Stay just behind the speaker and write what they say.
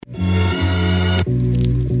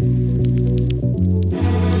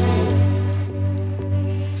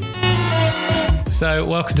So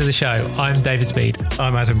welcome to the show. I'm David Speed.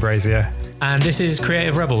 I'm Adam Brazier. And this is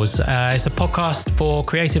Creative Rebels. It's a podcast for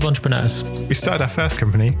creative entrepreneurs. We started our first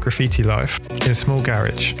company, Graffiti Life, in a small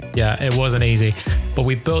garage. Yeah, it wasn't easy, but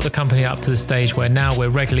we built the company up to the stage where now we're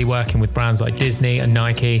regularly working with brands like Disney and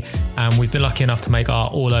Nike, and we've been lucky enough to make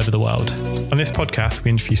art all over the world. On this podcast, we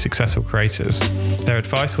interview successful creators. Their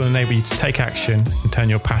advice will enable you to take action and turn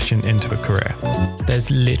your passion into a career. There's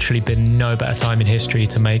literally been no better time in history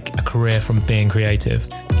to make a career from being creative.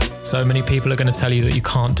 So many people are going to tell you that you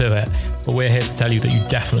can't do it, but we're here to tell you that you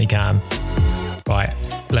definitely can. Right,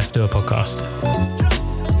 let's do a podcast.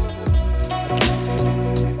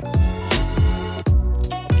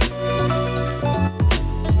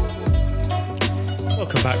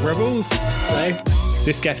 Welcome back, Rebels. Hello.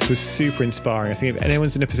 This guest was super inspiring. I think if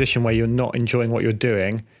anyone's in a position where you're not enjoying what you're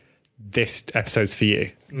doing, this episode's for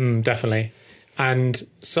you. Definitely. And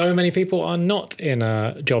so many people are not in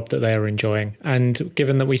a job that they are enjoying. And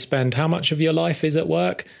given that we spend, how much of your life is at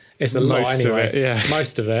work? It's a lot anyway. Of it, yeah.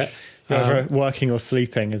 Most of it. Whether working or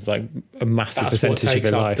sleeping is like a massive That's percentage what of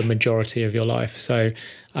takes your up life. the majority of your life. So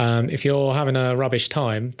if you're having a rubbish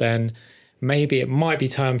time, then maybe it might be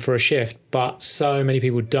time for a shift. But so many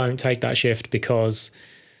people don't take that shift because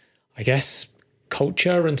I guess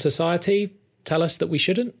culture and society tell us that we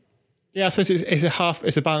shouldn't. Yeah, I suppose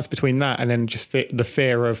it's a balance between that and then just the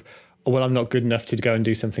fear of, oh, well, I'm not good enough to go and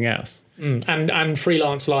do something else. And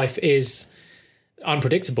freelance life is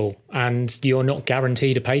unpredictable and you're not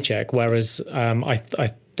guaranteed a paycheck. Whereas I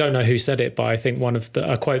don't know who said it, but I think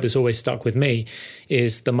a quote that's always stuck with me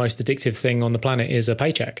is the most addictive thing on the planet is a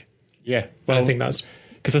paycheck. Yeah. Well, I think that's...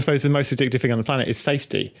 Because I suppose the most addictive thing on the planet is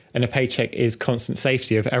safety, and a paycheck is constant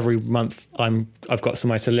safety of every month I've got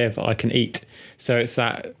somewhere to live, I can eat. So it's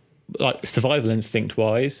that, like, survival instinct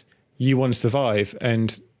wise, you want to survive,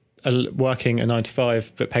 and working a 9 to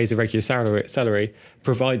 5 that pays a regular salary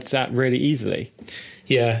provides that really easily.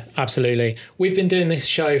 Yeah, absolutely. We've been doing this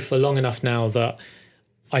show for long enough now that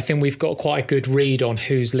I think we've got quite a good read on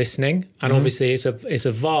who's listening, and obviously it's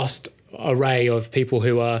a vast array of people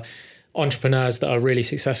who are entrepreneurs that are really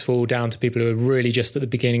successful down to people who are really just at the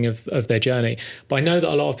beginning of their journey. But I know that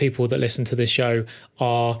a lot of people that listen to this show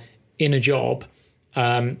are in a job,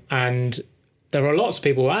 and there are lots of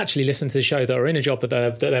people who actually listen to the show that are in a job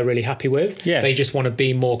that they're really happy with. Yeah. They just want to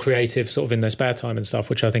be more creative sort of in their spare time and stuff,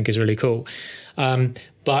 which I think is really cool.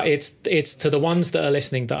 But it's to the ones that are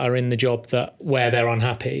listening that are in the job where they're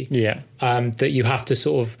unhappy. Yeah. That you have to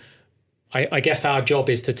sort of, I guess our job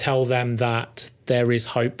is to tell them that there is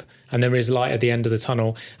hope and there is light at the end of the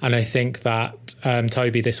tunnel. And I think that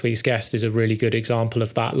Toby, this week's guest, is a really good example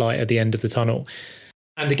of that light at the end of the tunnel.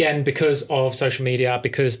 And again, because of social media,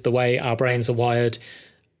 because the way our brains are wired,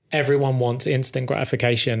 everyone wants instant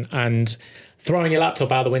gratification, and throwing your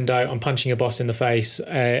laptop out the window and punching your boss in the face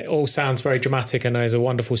all sounds very dramatic and is a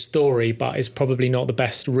wonderful story, but it's probably not the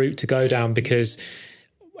best route to go down, because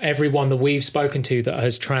everyone that we've spoken to that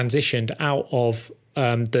has transitioned out of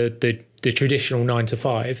the traditional 9 to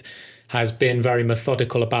 5 has been very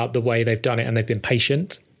methodical about the way they've done it, and they've been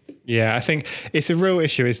patient. Yeah, I think it's a real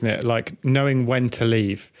issue, isn't it? Like knowing when to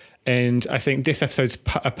leave. And I think this episode's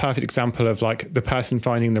a perfect example of like the person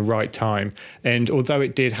finding the right time. And although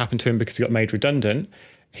it did happen to him because he got made redundant,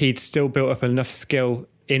 he'd still built up enough skill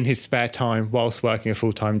in his spare time whilst working a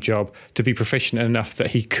full-time job to be proficient enough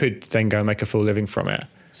that he could then go and make a full living from it.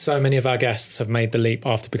 So many of our guests have made the leap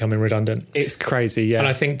after becoming redundant. It's crazy, yeah. And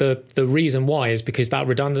I think the reason why is because that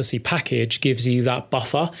redundancy package gives you that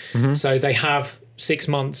buffer. So they have 6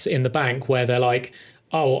 months in the bank where they're like,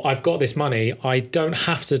 oh, I've got this money. I don't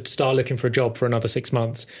have to start looking for a job for another 6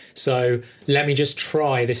 months. So let me just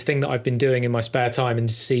try this thing that I've been doing in my spare time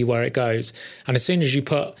and see where it goes. And as soon as you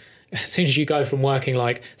go from working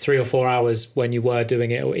like 3 or 4 hours when you were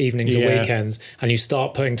doing it, or evenings or weekends, and you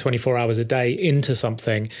start putting 24 hours a day into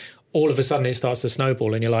something, all of a sudden it starts to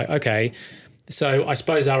snowball, and you're like, okay. So I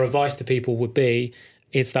suppose our advice to people would be,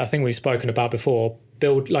 it's that thing we've spoken about before,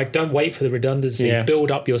 don't wait for the redundancy, build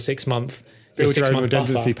up your 6 month Build your own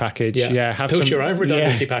redundancy package. Build your own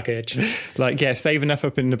redundancy package. Save enough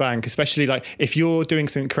up in the bank, especially like if you're doing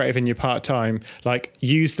something creative in your part-time, like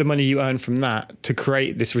use the money you earn from that to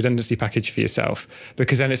create this redundancy package for yourself.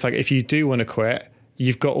 Because then it's like, if you do want to quit,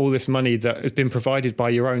 you've got all this money that has been provided by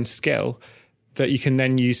your own skill that you can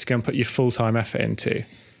then use to go and put your full-time effort into.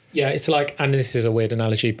 Yeah, it's like, and this is a weird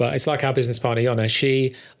analogy, but it's like our business partner, Yona.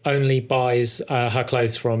 She only buys her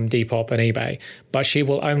clothes from Depop and eBay, but she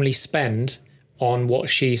will only spend on what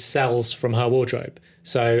she sells from her wardrobe.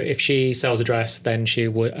 So if she sells a dress, then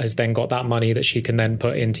she has then got that money that she can then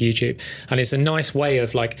put into YouTube. And it's a nice way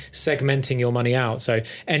of like segmenting your money out. So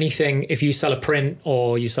anything, if you sell a print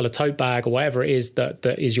or you sell a tote bag or whatever it is that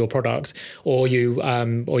is your product, or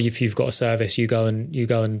if you've got a service, you go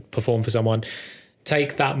and perform for someone,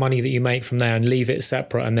 take that money that you make from there and leave it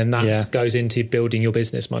separate. And then that goes into building your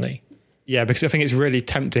business money. Yeah, because I think it's really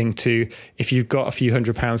tempting to, if you've got a few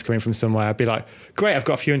 £100 coming from somewhere, be like, great, I've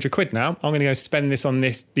got a few £100 now. I'm going to go spend this on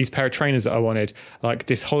these pair of trainers that I wanted, like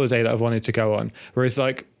this holiday that I've wanted to go on. Whereas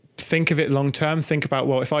like, think of it long term. Think about,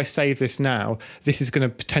 well, if I save this now, this is going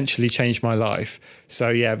to potentially change my life. So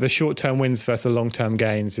yeah, the short term wins versus the long term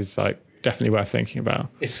gains is like definitely worth thinking about.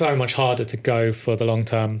 It's so much harder to go for the long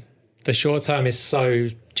term. The short term is so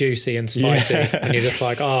juicy and spicy, and you're just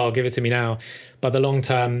like, oh, give it to me now. But the long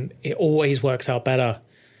term, it always works out better.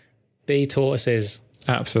 Be tortoises.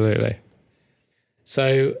 Absolutely.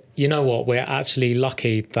 So, you know what? We're actually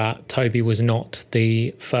lucky that Toby was not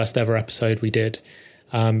the first ever episode we did.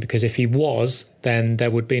 Because if he was, then there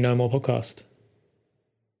would be no more podcast.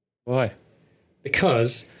 Why?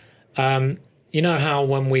 Because you know how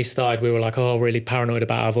when we started, we were like, oh, really paranoid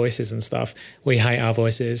about our voices and stuff. We hate our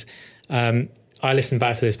voices. I listened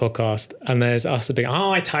back to this podcast and there's us being,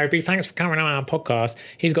 hi, Toby, thanks for coming on our podcast.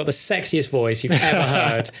 He's got the sexiest voice you've ever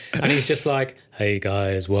heard. And he's just like, hey,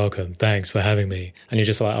 guys, welcome. Thanks for having me. And you're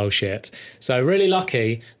just like, oh, shit. So really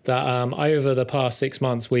lucky that over the past 6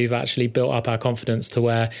 months, we've actually built up our confidence to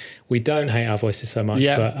where we don't hate our voices so much.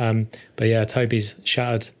 Yeah. But yeah, Toby's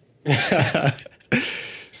shattered.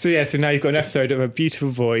 So now you've got an episode of a beautiful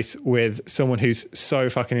voice with someone who's so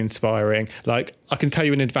fucking inspiring. Like, I can tell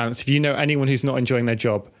you in advance, if you know anyone who's not enjoying their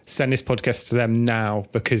job, send this podcast to them now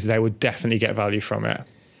because they would definitely get value from it.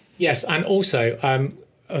 Yes, and also,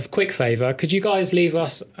 a quick favour, could you guys leave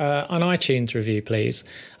us an iTunes review, please?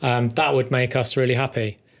 That would make us really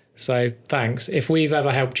happy. So thanks. If we've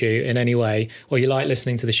ever helped you in any way, or you like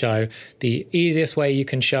listening to the show, the easiest way you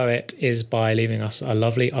can show it is by leaving us a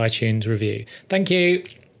lovely iTunes review. Thank you.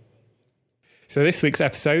 So this week's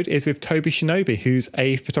episode is with Toby Shinobi, who's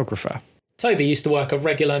a photographer. Toby used to work a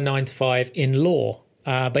regular 9 to 5 in law,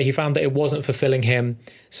 but he found that it wasn't fulfilling him,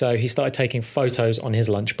 so he started taking photos on his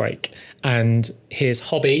lunch break. And his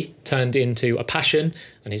hobby turned into a passion,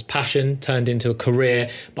 and his passion turned into a career,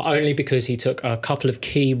 but only because he took a couple of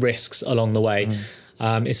key risks along the way.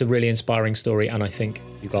 It's a really inspiring story, and I think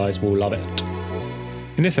you guys will love it.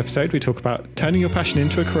 In this episode, we talk about turning your passion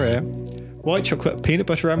into a career, white chocolate peanut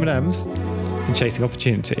butter M&Ms, and chasing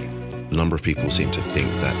opportunity. A number of people seem to think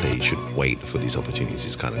that they should wait for these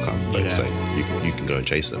opportunities to kind of come. But it's like you can go and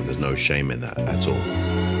chase them. There's no shame in that at all.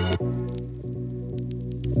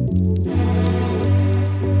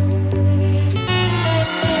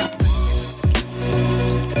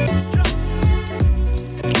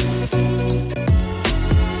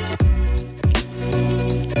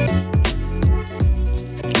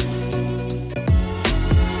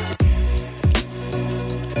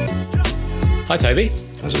 Hi, Toby.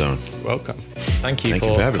 How's it going? Welcome. Thank you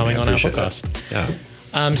for for coming on our appreciate podcast. that.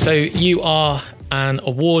 Yeah. So you are an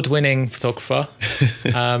award-winning photographer.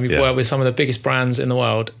 You've worked with some of the biggest brands in the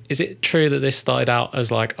world. Is it true that this started out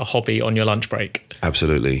as like a hobby on your lunch break?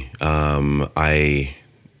 Absolutely. My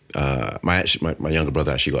younger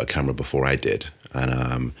brother actually got a camera before I did,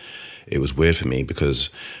 and it was weird for me because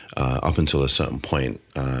up until a certain point,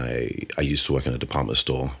 I used to work in a department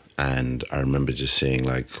store, and I remember just seeing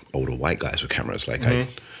like older white guys with cameras. Like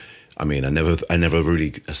I never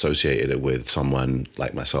really associated it with someone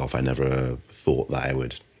like myself. I never thought that I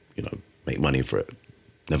would, make money for it.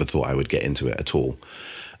 Never thought I would get into it at all.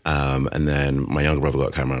 And then my younger brother got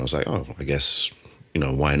a camera, and I was like, oh, I guess,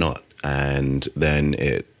 why not? And then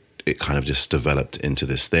it kind of just developed into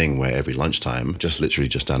this thing where every lunchtime, literally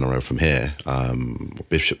just down the road from here,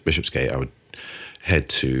 Bishopsgate, I would head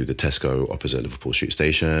to the Tesco opposite Liverpool Street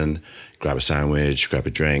Station, grab a sandwich, grab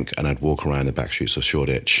a drink, and I'd walk around the back streets of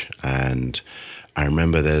Shoreditch. And I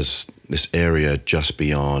remember there's this area just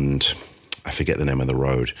beyond, I forget the name of the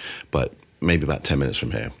road, but maybe about 10 minutes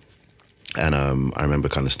from here. And I remember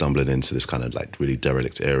kind of stumbling into this kind of like really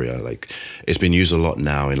derelict area. Like it's been used a lot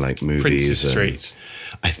now in like movies. Princess Street.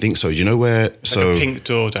 I think so. Do you know where? Like a pink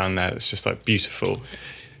door down there that's just like beautiful.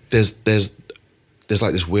 There's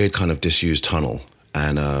like this weird kind of disused tunnel.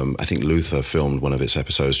 And I think Luther filmed one of its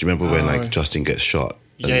episodes. Do you remember when like Justin gets shot?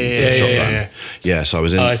 Yeah, so I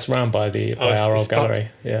was in... it's round by our old gallery,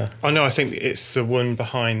 Oh, no, I think it's the one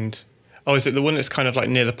behind... Oh, is it the one that's kind of like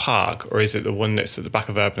near the park, or is it the one that's at the back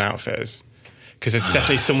of Urban Outfitters? because there's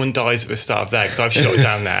definitely someone dies at the start of there, because I've shot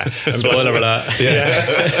down there. Spoiler alert.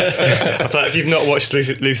 I thought if you've not watched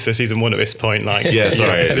Luther season 1 at this point, like... Yeah,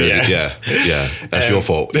 sorry. Yeah. That's your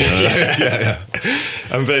fault.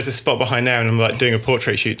 But there's a spot behind there, and I'm like doing a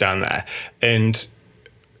portrait shoot down there, and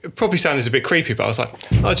it probably sounded a bit creepy, but I was like,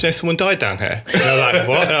 oh, do you know someone died down here? And I was like,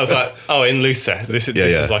 what? And I was like, oh, in Luther. This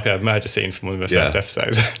was like a murder scene from one of the first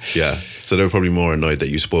episodes. Yeah. So they were probably more annoyed that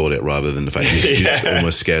you spoiled it rather than the fact you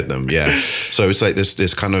almost scared them. Yeah. So it's like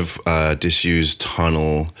this kind of disused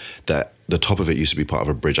tunnel that the top of it used to be part of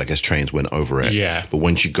a bridge. I guess trains went over it. Yeah. But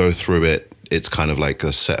once you go through it, it's kind of like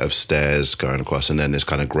a set of stairs going across, and then this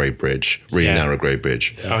kind of grey bridge, really narrow grey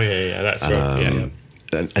bridge. Oh, yeah. That's right.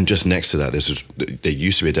 And just next to that, there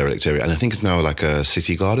used to be a derelict area, and I think it's now like a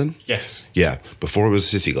city garden. Yes. Yeah. Before it was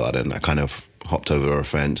a city garden, I kind of hopped over a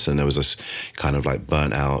fence, and there was this kind of like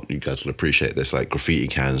burnt out, you guys will appreciate this, like graffiti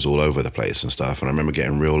cans all over the place and stuff. And I remember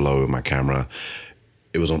getting real low with my camera.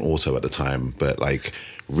 It was on auto at the time, but like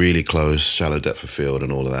really close, shallow depth of field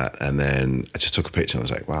and all of that. And then I just took a picture and I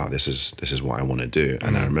was like, wow, this is what I want to do.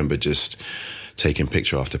 And I remember just taking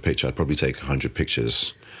picture after picture. I'd probably take 100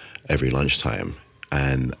 pictures every lunchtime.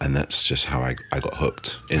 And that's just how I got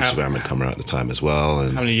hooked. Instagram had come around at the time as well.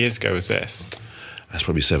 And how many years ago was this? That's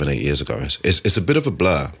probably 7-8 years ago. It's a bit of a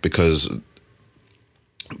blur because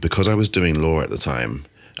I was doing law at the time.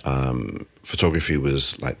 Photography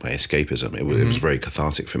was like my escapism. It was very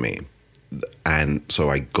cathartic for me. And so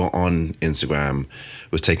I got on Instagram,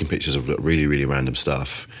 was taking pictures of really, really random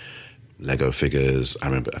stuff, Lego figures. I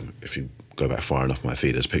remember, if you go back far enough, my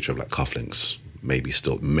feed, there's a picture of like cufflinks, maybe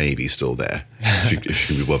still there, if you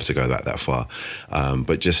can be bothered to go that far.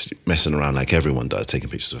 But just messing around like everyone does, taking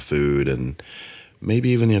pictures of food and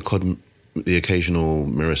maybe even the occasional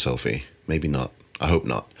mirror selfie. Maybe not. I hope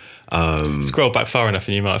not. Scroll back far enough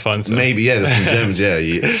and you might find some. Maybe, yeah, there's some gems, yeah.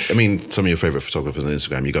 I mean, some of your favourite photographers on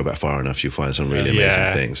Instagram, you go back far enough, you find some really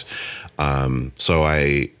amazing things. So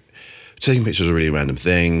I taking pictures of really random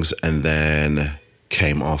things, and then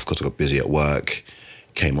came off because I got busy at work,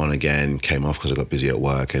 came on again, came off because I got busy at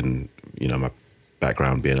work, and, you know, my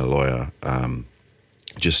background being a lawyer,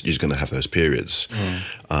 just going to have those periods.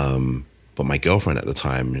 But my girlfriend at the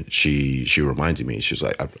time, she reminded me, she was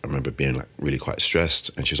like, I remember being like really quite stressed,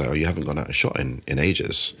 and she was like, oh, you haven't gone out and shot in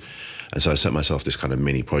ages. And so I set myself this kind of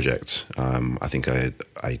mini project. I think I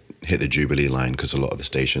hit the Jubilee line because a lot of the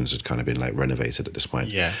stations had kind of been like renovated at this point.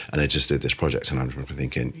 Yeah. And I just did this project, and I remember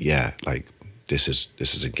thinking, yeah, like this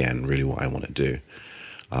is again really what I want to do.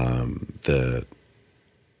 The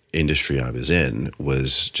industry I was in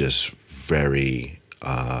was just very...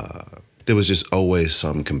 there was just always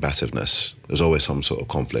some combativeness. There was always some sort of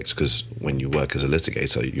conflict, because when you work as a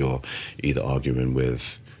litigator, you're either arguing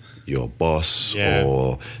with your boss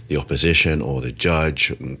or the opposition or the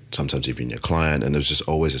judge, and sometimes even your client, and there was just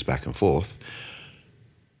always this back and forth.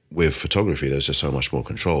 With photography, there's just so much more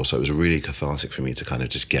control. So it was really cathartic for me to kind of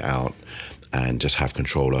just get out and just have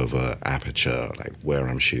control over aperture, like where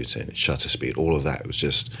I'm shooting, shutter speed, all of that. It was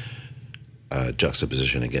just...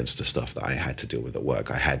 juxtaposition against the stuff that I had to deal with at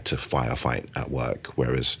work. I had to firefight at work,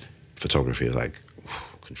 whereas photography is like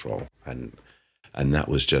control, and that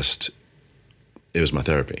was just, it was my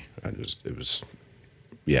therapy. It was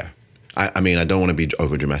yeah. I mean, I don't want to be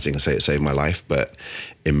over dramatic and say it saved my life, but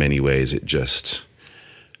in many ways it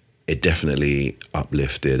definitely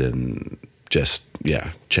uplifted and just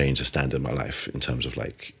changed the standard of my life in terms of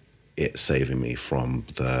like it saving me from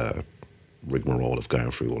the rigmarole of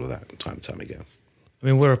going through all of that time and time again. I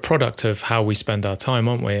mean, we're a product of how we spend our time,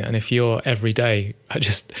 aren't we? And if you're every day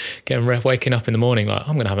just waking up in the morning like,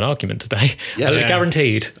 I'm going to have an argument today,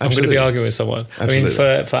 guaranteed, Absolutely. I'm going to be arguing with someone. Absolutely.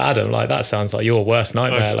 I mean, for Adam, like that sounds like your worst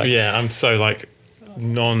nightmare. I'm so like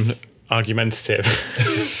non-argumentative.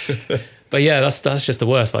 But yeah, that's just the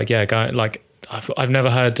worst. Like, I've never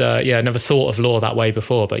heard, never thought of law that way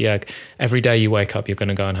before. But yeah, every day you wake up, you're going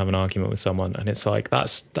to go and have an argument with someone, and it's like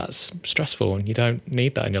that's stressful, and you don't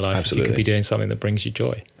need that in your life. Absolutely. If you could be doing something that brings you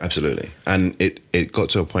joy. Absolutely, and it got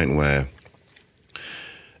to a point where,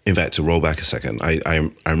 in fact, to roll back a second,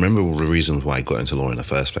 I remember all the reasons why I got into law in the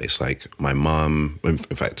first place. Like my mum, in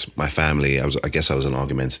fact, my family. I guess I was an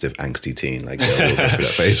argumentative, angsty teen. Like we all go through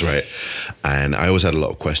that phase, right? And I always had a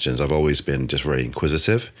lot of questions. I've always been just very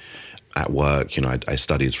inquisitive. At work, you know, I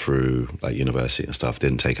studied through like university and stuff,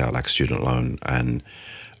 didn't take out like a student loan. And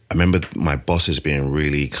I remember my bosses being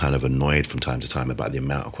really kind of annoyed from time to time about the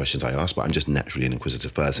amount of questions I asked, but I'm just naturally an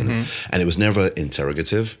inquisitive person. Mm-hmm. And it was never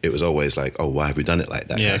interrogative. It was always like, oh, why have we done it like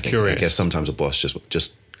that? Yeah, curious. I guess sometimes a boss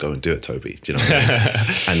just go and do it, Toby. Do you know what I mean?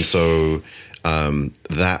 And so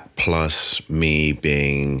that plus me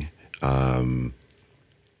being...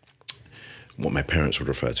 what my parents would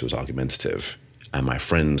refer to as argumentative, and my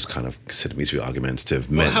friends kind of considered me to be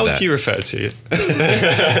argumentative. Well, how would you refer to it?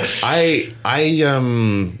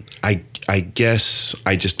 I guess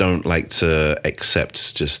I just don't like to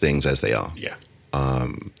accept just things as they are. Yeah.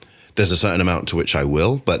 There's a certain amount to which I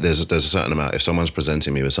will, but there's a certain amount. If someone's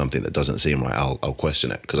presenting me with something that doesn't seem right, I'll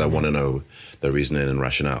question it because I want to know the reasoning and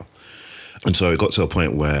rationale. And so it got to a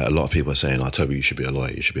point where a lot of people are saying, "Oh, Toby, you should be a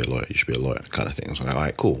lawyer. You should be a lawyer. You should be a lawyer," kind of thing. I was like, "All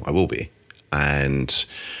right, cool, I will be." And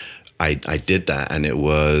I did that, and it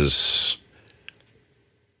was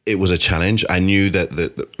a challenge. I knew that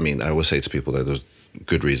I mean, I always say to people that there's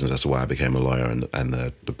good reasons as to why I became a lawyer, and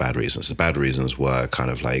the bad reasons. The bad reasons were kind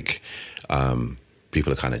of like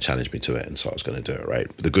people had kind of challenged me to it, and so I was going to do it, right?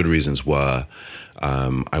 But the good reasons were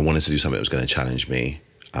I wanted to do something that was going to challenge me.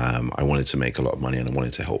 I wanted to make a lot of money, and I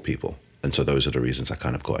wanted to help people. And so those are the reasons I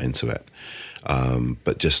kind of got into it.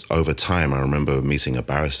 But just over time, I remember meeting a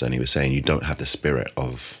barrister, and he was saying, you don't have the spirit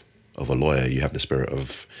of a lawyer, you have the spirit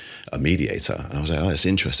of a mediator. And I was like, oh, that's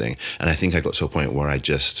interesting. And I think I got to a point where I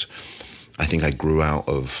think I grew out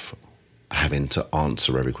of having to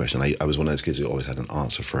answer every question. I was one of those kids who always had an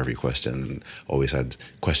answer for every question, and always had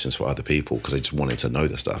questions for other people because I just wanted to know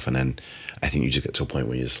the stuff. And then I think you just get to a point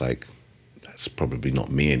where you're just like, that's probably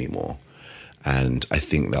not me anymore. And I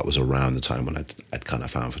think that was around the time when I'd kind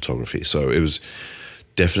of found photography. So it was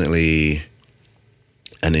definitely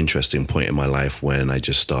an interesting point in my life when I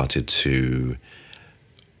just started to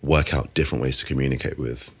work out different ways to communicate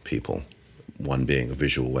with people. One being a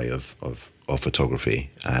visual way of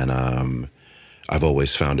photography. And I've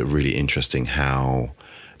always found it really interesting how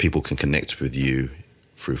people can connect with you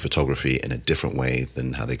through photography in a different way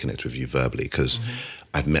than how they connect with you verbally. Because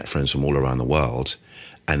I've met friends from all around the world,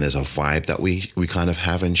 and there's a vibe that we kind of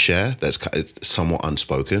have and share that's somewhat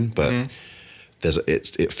unspoken, but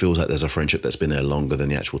it feels like there's a friendship that's been there longer than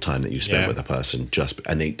the actual time that you spent with a person.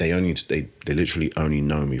 And they literally only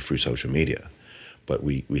know me through social media, but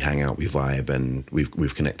we hang out, we vibe, and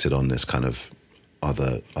we've connected on this kind of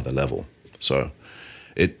other level. So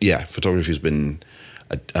photography has been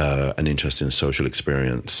an interesting social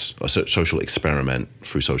experience, or social experiment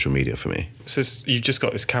through social media for me. So you've just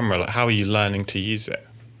got this camera. Like, how are you learning to use it?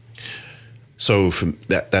 So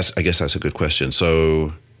I guess that's a good question.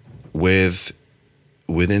 So with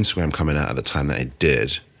Instagram coming out at the time that it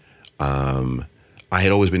did, I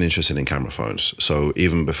had always been interested in camera phones. So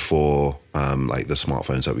even before like the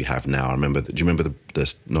smartphones that we have now, do you remember the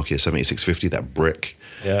Nokia 7650, that brick?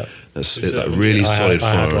 Yeah. That's a really solid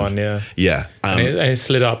phone. I had one, yeah. Yeah. And it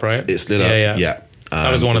slid up, right? It slid up, yeah.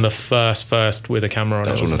 That was one of the first with a camera on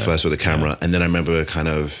it. That was one of the first with a camera. Yeah. And then I remember kind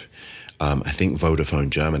of, I think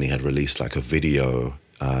Vodafone Germany had released like a video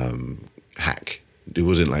hack. It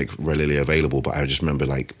wasn't like readily available, but I just remember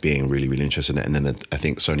like being really, really interested in it. And then I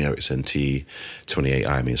think Sony Ericsson T28i.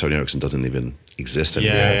 I mean, Sony Ericsson doesn't even exist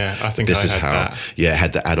anymore. Yeah. I think this is how that. Yeah, it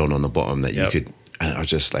had the add-on on the bottom that you could. And I was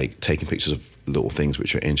just like taking pictures of little things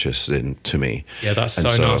which are interesting to me. Yeah, that's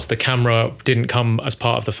so nuts. The camera didn't come as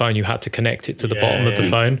part of the phone. You had to connect it to the bottom of the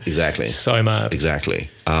phone. Exactly. So mad.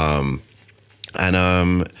 Exactly.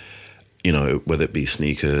 You know, whether it be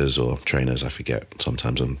sneakers or trainers, I forget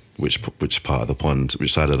sometimes on which side of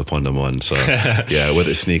the pond I'm on. So yeah,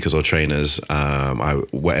 whether it's sneakers or trainers,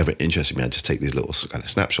 whatever interested me, I'd just take these little kind of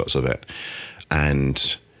snapshots of it.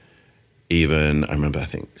 And even, I remember,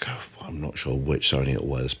 I'm not sure which Sony it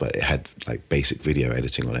was, but it had like basic video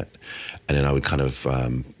editing on it. And then I would kind of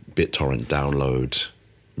BitTorrent download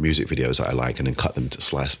music videos that I like and then cut them to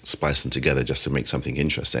splice them together just to make something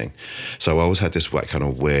interesting. So I always had this kind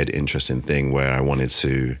of weird, interesting thing where I wanted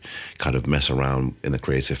to kind of mess around in the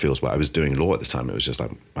creative fields. But I was doing law at the time. It was just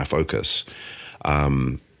like my focus.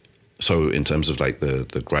 So in terms of like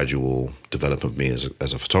the gradual development of me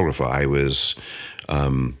as a photographer, I was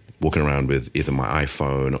walking around with either my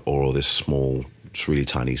iPhone or this small, really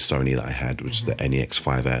tiny Sony that I had, which is the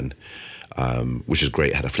NEX5N. Which is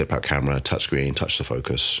great. It had a flip out camera, touchscreen, touch to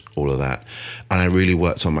focus, all of that. And I really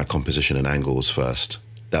worked on my composition and angles first.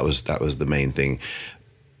 That was the main thing.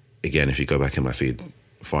 Again, if you go back in my feed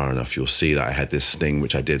far enough, you'll see that I had this thing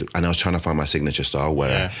which I did, and I was trying to find my signature style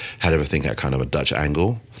where I had everything at kind of a Dutch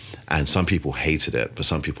angle. And some people hated it, but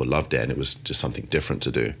some people loved it, and it was just something different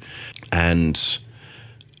to do. And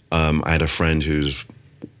I had a friend who's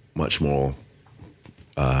much more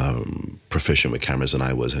proficient with cameras than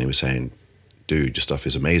I was, and he was saying, dude, your stuff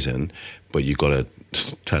is amazing, but you got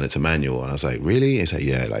to turn it to manual. And I was like, really? He said,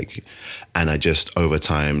 yeah. And I just over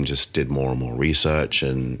time just did more and more research,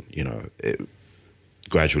 and you know, it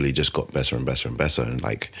gradually just got better and better and better. And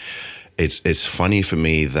like, it's funny for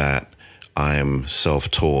me that I'm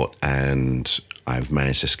self-taught and I've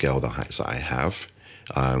managed to scale the heights that I have.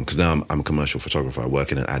 Because now I'm a commercial photographer. I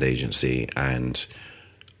work in an ad agency and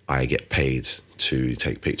I get paid to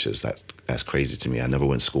take pictures. That's crazy to me. I never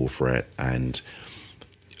went to school for it. And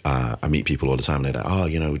I meet people all the time. And they're like, oh,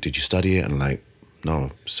 you know, did you study it? And I'm like, no,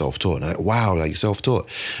 self-taught. And I'm like, wow, like self-taught.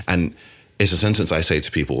 And it's a sentence I say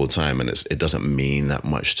to people all the time, and it doesn't mean that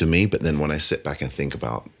much to me. But then when I sit back and think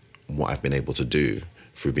about what I've been able to do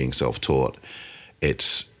through being self-taught,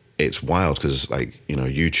 it's wild because, like, you know,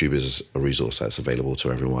 YouTube is a resource that's available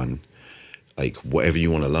to everyone. Like, whatever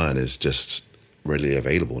you want to learn is just readily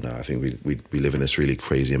available now. I think we live in this really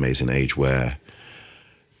crazy, amazing age where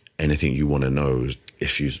anything you want to know,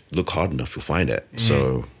 if you look hard enough, you'll find it.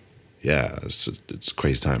 So, yeah, it's a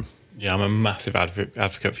crazy time. Yeah, I'm a massive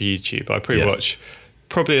advocate for YouTube. I pretty watch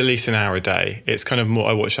probably at least an hour a day. It's kind of more,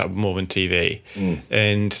 I watch that more than TV.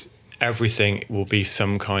 And everything will be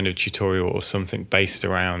some kind of tutorial or something based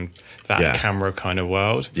around that camera kind of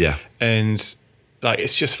world. Yeah. And like,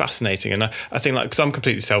 it's just fascinating. And I think, like, because I'm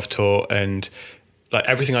completely self-taught and like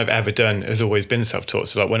everything I've ever done has always been self-taught.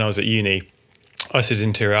 So like when I was at uni, I studied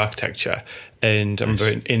interior architecture, and I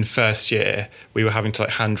remember in first year we were having to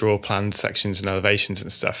like hand draw planned sections and elevations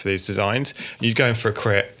and stuff for these designs. And you'd go in for a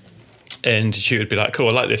crit, and she would be like, "Cool,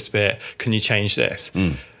 I like this bit. Can you change this?"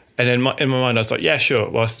 And then in my mind, I was like, "Yeah, sure."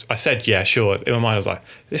 Well, I said, "Yeah, sure." In my mind, I was like,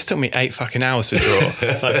 "This took me 8 fucking hours to draw.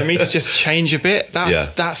 Like, for me to just change a bit,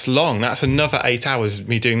 that's long. That's another 8 hours of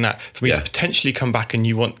me doing that. For me to potentially come back and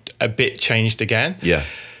you want a bit changed again." Yeah.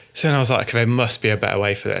 So then I was like, "Okay, there must be a better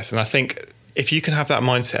way for this." And I think if you can have that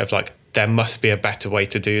mindset of like, there must be a better way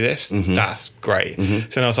to do this, that's great. So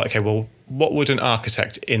then I was like, okay, well, what would an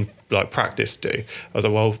architect in like practice do? I was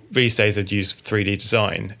like, well, these days I'd use 3D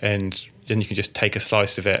design, and then you can just take a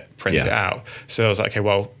slice of it, print it out. So I was like, okay,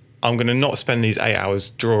 well, I'm going to not spend these 8 hours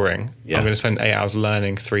drawing. I'm going to spend 8 hours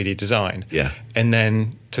learning 3D design. And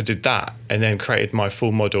then to do that, and then created my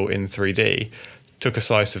full model in 3D, took a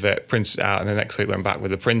slice of it, printed it out, and the next week went back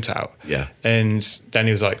with a printout. And then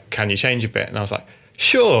he was like, can you change a bit? And I was like,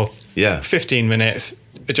 sure. 15 minutes,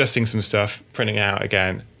 adjusting some stuff, printing it out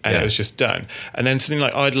again, and it was just done. And then something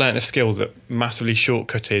like, I'd learned a skill that massively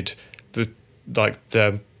shortcutted the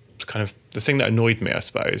kind of the thing that annoyed me, I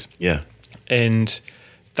suppose. And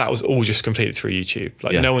that was all just completed through YouTube.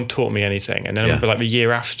 Like no one taught me anything. And then I remember like the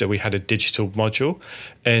year after we had a digital module,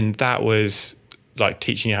 and that was like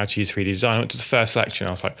teaching you how to use 3D design. I went to the first lecture and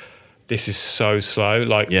I was like, this is so slow.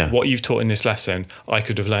 Like what you've taught in this lesson, I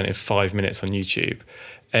could have learned in 5 minutes on YouTube.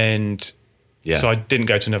 And so I didn't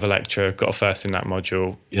go to another lecture, got a first in that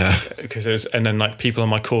module. And then like people on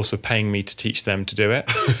my course were paying me to teach them to do it.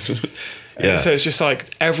 So it's just like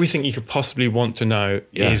everything you could possibly want to know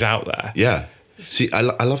is out there. See, I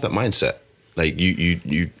love that mindset. Like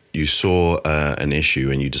you saw an issue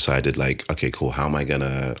and you decided like, okay, cool. How am I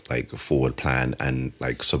gonna like forward plan and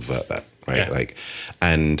like subvert that, right? Like,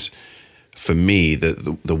 and for me,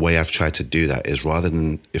 the way I've tried to do that is rather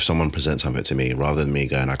than if someone presents something to me, rather than me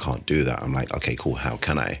going, I can't do that, I'm like, okay, cool. How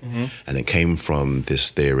can I? And it came from this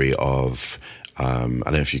theory of, I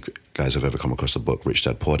don't know if you guys have ever come across the book Rich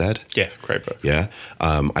Dad Poor Dad. Yeah, great book. Yeah.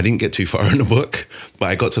 I didn't get too far in the book, but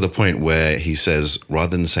I got to the point where he says,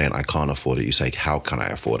 rather than saying I can't afford it, you say, how can I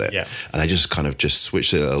afford it? And I just kind of just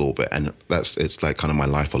switched it a little bit. And it's like kind of my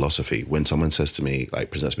life philosophy. When someone says to me, like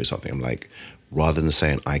presents me something, I'm like, rather than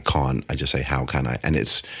saying I can't, I just say, how can I? And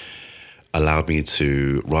it's allowed me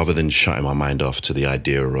to, rather than shutting my mind off to the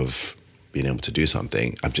idea of being able to do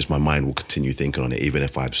something, my mind will continue thinking on it, even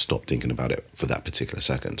if I've stopped thinking about it for that particular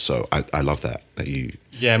second. So I love that you...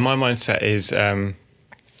 Yeah, my mindset is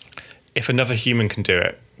if another human can do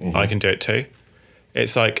it, I can do it too.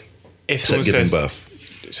 It's like if someone says... Except giving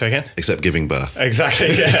birth. Say again? Except giving birth.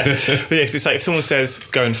 Exactly, yeah. But yes, it's like if someone says,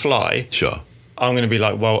 go and fly... Sure. I'm going to be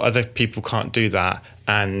like, well, other people can't do that,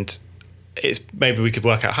 and it's maybe we could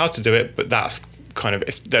work out how to do it, but that's kind of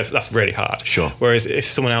that's really hard. Sure. Whereas if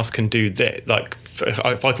someone else can do that, like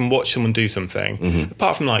if I can watch someone do something,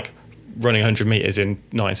 apart from like running 100 meters in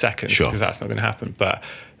 9 seconds, because that's not going to happen. But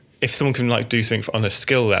if someone can like do something on a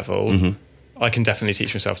skill level, I can definitely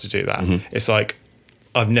teach myself to do that. It's like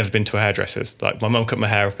I've never been to a hairdresser's. Like my mum cut my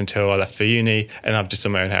hair up until I left for uni, and I've just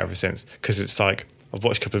done my own hair ever since. Because it's like I've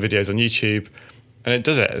watched a couple of videos on YouTube, and it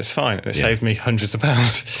does it. It's fine, and it saved me hundreds of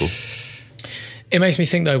pounds. Cool. It makes me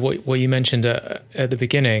think, though, what you mentioned at the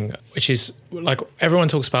beginning, which is like everyone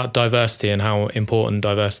talks about diversity and how important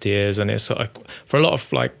diversity is, and it's like for a lot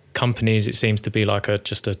of like companies, it seems to be like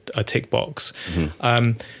just a tick box.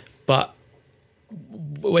 But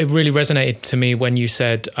it really resonated to me when you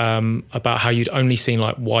said about how you'd only seen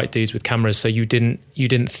like white dudes with cameras, so you didn't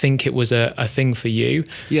think it was a thing for you.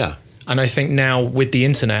 Yeah. And I think now with the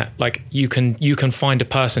internet, like you can find a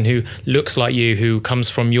person who looks like you, who comes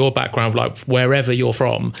from your background, like wherever you're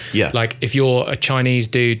from. Yeah. Like if you're a Chinese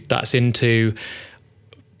dude that's into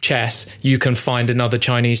chess, you can find another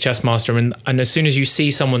Chinese chess master. And as soon as you see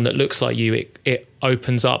someone that looks like you, it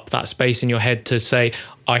opens up that space in your head to say,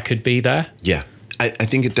 I could be there. Yeah. I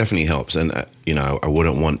think it definitely helps. And, I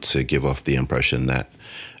wouldn't want to give off the impression that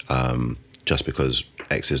just because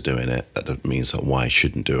X is doing it, that means that Y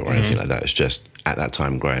shouldn't do it or anything like that. It's just at that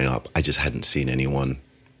time growing up, I just hadn't seen anyone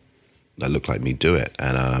that looked like me do it.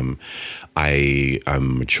 And I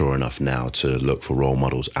am mature enough now to look for role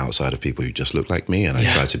models outside of people who just look like me. And I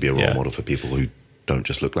try to be a role model for people who don't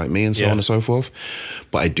just look like me and so on and so forth.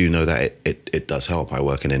 But I do know that it does help. I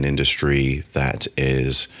work in an industry that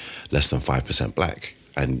is less than 5% black.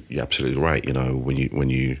 And you're absolutely right. When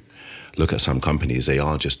you look at some companies, they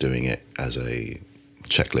are just doing it as a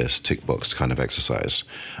checklist, tick box kind of exercise.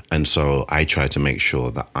 And so I try to make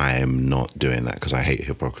sure that I am not doing that, because I hate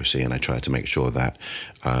hypocrisy, and I try to make sure that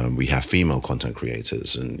we have female content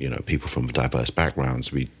creators and people from diverse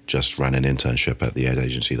backgrounds. We just ran an internship at the ad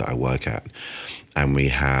agency that I work at, and we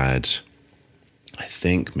had, I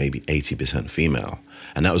think, maybe 80% female.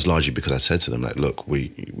 And that was largely because I said to them, like, look,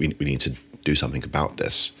 we need to do something about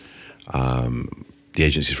this. The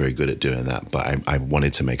agency is very good at doing that, but I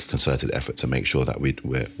wanted to make a concerted effort to make sure that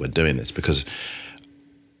we're doing this, because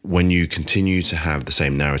when you continue to have the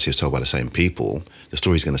same narratives told by the same people, the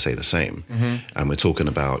story's going to stay the same. Mm-hmm. And we're talking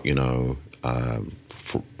about,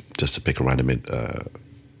 just to pick a random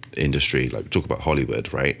industry, like talk about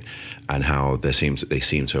Hollywood, right? And how they seem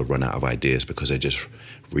to have run out of ideas because they're just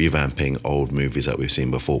revamping old movies that we've seen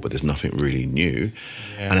before, but there's nothing really new.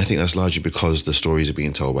 Yeah. And I think that's largely because the stories are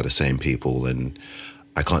being told by the same people. And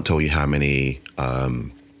I can't tell you how many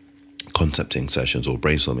concepting sessions or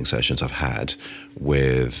brainstorming sessions I've had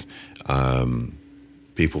with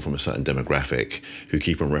people from a certain demographic who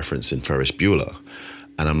keep on referencing Ferris Bueller.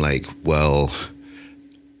 And I'm like, well,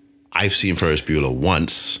 I've seen Ferris Bueller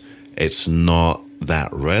once. It's not that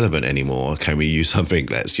relevant anymore. Can we use something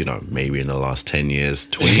that's, maybe in the last 10 years,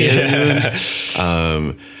 20 years?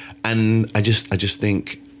 And I just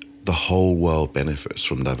think the whole world benefits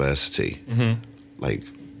from diversity. Mm-hmm. Like,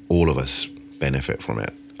 all of us benefit from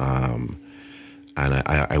it. And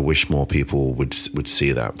I wish more people would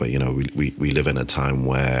see that. But, we live in a time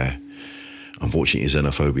where, unfortunately,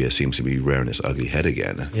 xenophobia seems to be rearing its ugly head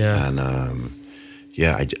again. Yeah. And,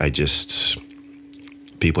 I just...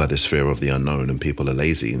 people have this fear of the unknown, and people are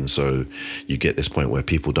lazy. And so you get this point where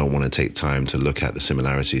people don't want to take time to look at the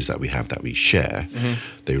similarities that we have, that we share. Mm-hmm.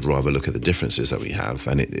 They would rather look at the differences that we have.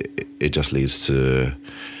 And it just leads to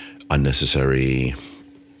unnecessary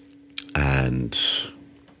and,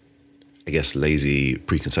 I guess, lazy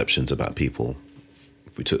preconceptions about people.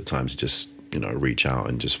 If we took the time to just, reach out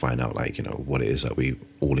and just find out, like, what it is that we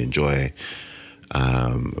all enjoy,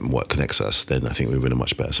 what connects us, then I think we're in a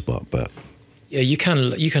much better spot. But yeah, you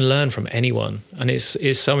can learn from anyone, and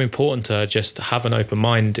it's so important to just have an open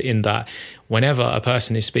mind in that whenever a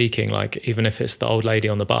person is speaking, like even if it's the old lady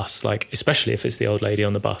on the bus, like especially if it's the old lady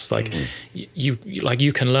on the bus, like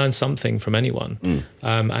you can learn something from anyone,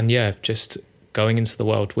 and just going into the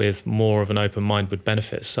world with more of an open mind would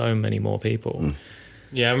benefit so many more people.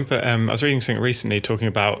 Yeah, but I was reading something recently talking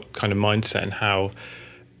about kind of mindset and how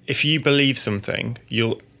if you believe something,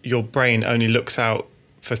 your brain only looks out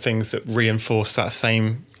for things that reinforce that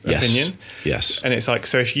same opinion. Yes. And it's like,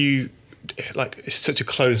 so if you, like, it's such a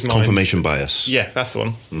closed mind. Confirmation bias. Yeah, that's the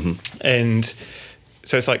one. Mm-hmm. And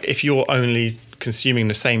so it's like, if you're only consuming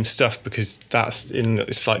the same stuff because that's in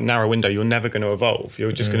this like narrow window, you're never going to evolve.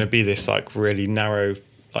 You're just going to be this like really narrow,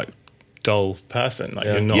 like dull person. Like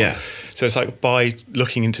you're not. Yeah. So it's like by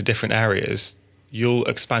looking into different areas, you'll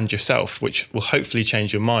expand yourself, which will hopefully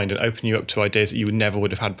change your mind and open you up to ideas that you never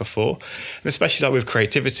would have had before. And especially like with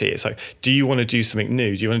creativity, it's like, do you want to do something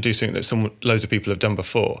new? Do you want to do something that loads of people have done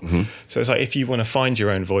before? Mm-hmm. So it's like, if you want to find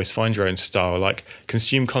your own voice, find your own style, like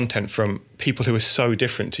consume content from people who are so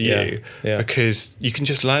different to you, because you can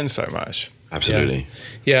just learn so much. Absolutely.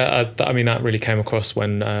 I mean, that really came across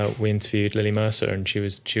when we interviewed Lily Mercer, and she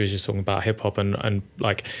was just talking about hip hop and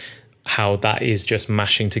like, how that is just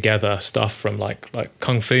mashing together stuff from like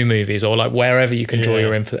kung fu movies or like wherever you can draw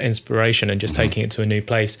your inspiration, and just taking it to a new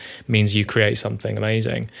place means you create something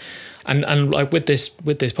amazing. And like with this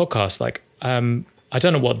podcast, like I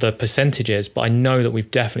don't know what the percentage is, but I know that we've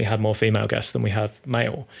definitely had more female guests than we have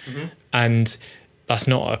male. Mm-hmm. And that's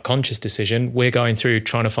not a conscious decision. We're going through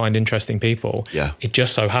trying to find interesting people. Yeah. It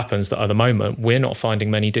just so happens that at the moment we're not finding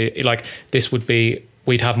many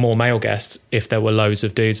we'd have more male guests if there were loads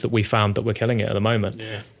of dudes that we found that were killing it at the moment.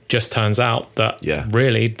 Yeah. just turns out that Yeah.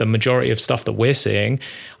 really the majority of stuff that we're seeing,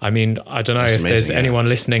 I mean, I don't know That's if there's amazing, yeah. anyone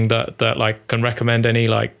listening that like can recommend any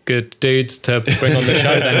like good dudes to bring on the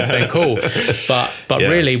show, then cool. But Yeah.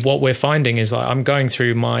 really what we're finding is like, I'm going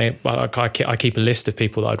through I keep a list of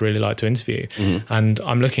people that I'd really like to interview, and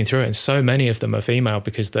I'm looking through it, and so many of them are female,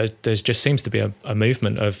 because there's just seems to be a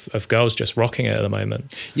movement of girls just rocking it at the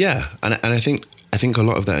moment. Yeah, and I think a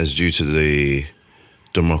lot of that is due to the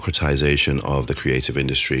democratization of the creative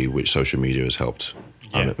industry, which social media has helped.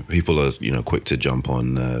 Yeah. People are quick to jump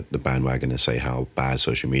on the bandwagon and say how bad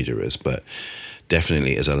social media is, but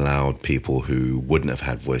definitely has allowed people who wouldn't have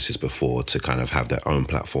had voices before to kind of have their own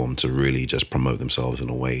platform to really just promote themselves in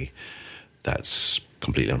a way that's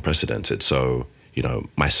completely unprecedented. So,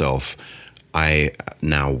 myself, I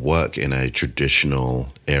now work in a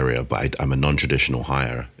traditional area, but I'm a non-traditional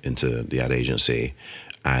hire into the ad agency,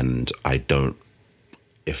 and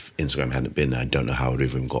if Instagram hadn't been there, I don't know how I would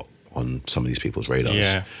have even got on some of these people's radars.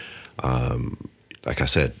 Yeah. Like I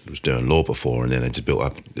said, I was doing law before, and then I just built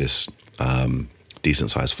up this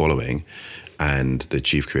decent sized following. And the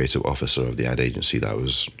chief creative officer of the ad agency that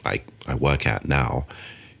I work at now,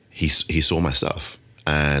 he saw my stuff,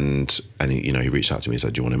 and he reached out to me and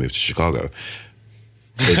said, "Do you want to move to Chicago?"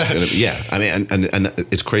 I mean, and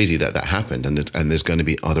it's crazy that happened, and there's going to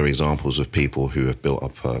be other examples of people who have built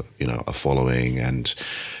up a following, and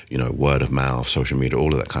word of mouth, social media,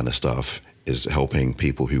 all of that kind of stuff is helping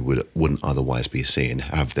people who wouldn't otherwise be seen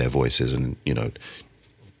have their voices and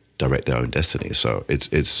direct their own destiny. So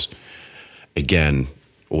it's again,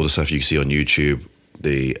 all the stuff you see on YouTube,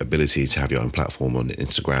 the ability to have your own platform on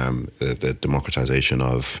Instagram, the democratization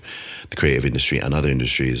of the creative industry and other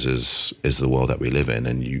industries is the world that we live in.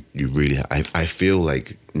 And you really, I feel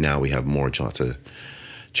like now we have more chance to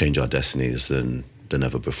change our destinies than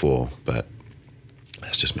ever before, but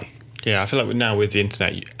that's just me. Yeah, I feel like now with the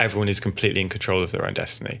internet, everyone is completely in control of their own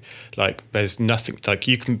destiny. Like, there's nothing, like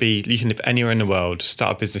you can live anywhere in the world,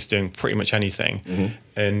 start a business doing pretty much anything,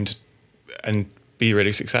 and be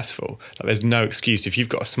really successful. Like, there's no excuse. If you've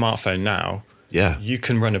got a smartphone now, you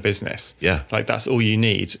can run a business. Yeah. Like, that's all you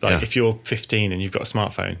need. Like, if you're 15 and you've got a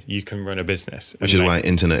smartphone, you can run a business. Which is why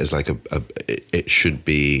internet is like it should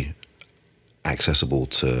be accessible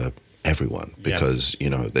to everyone, because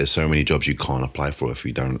there's so many jobs you can't apply for if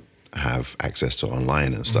you don't have access to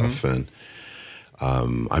online and stuff. And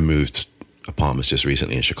I moved apartments just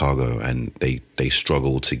recently in Chicago, and they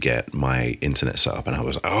struggled to get my internet set up, and I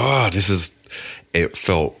was it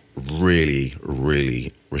felt really,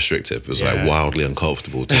 really restrictive. It was like wildly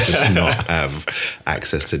uncomfortable to just not have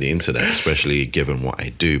access to the internet, especially given what I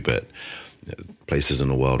do. But places in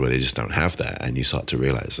the world where they just don't have that, and you start to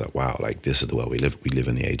realize that, wow, like this is the world we live. We live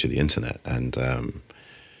in the age of the internet, and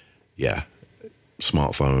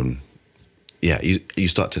smartphone. Yeah, you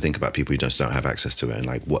start to think about people who just don't have access to it and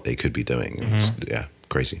like what they could be doing. It's,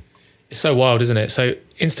 crazy. It's so wild, isn't it? So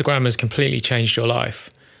Instagram has completely changed your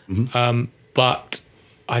life. But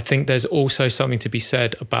I think there's also something to be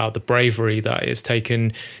said about the bravery that it's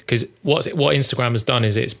taken, because what Instagram has done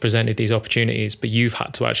is it's presented these opportunities, but you've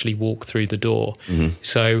had to actually walk through the door.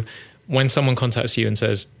 So when someone contacts you and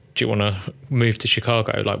says, do you want to move to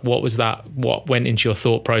Chicago? Like, what was that? What went into your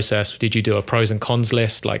thought process? Did you do a pros and cons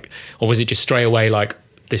list? Like, or was it just straight away like,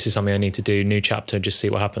 this is something I need to do, new chapter, just see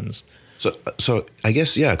what happens? So I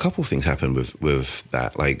guess, a couple of things happened with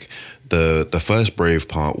that. Like the first brave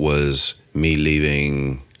part was me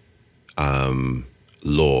leaving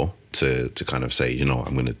law to kind of say,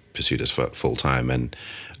 I'm going to pursue this full time. And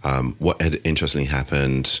what had interestingly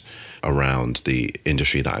happened around the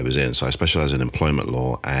industry that I was in. So I specialize in employment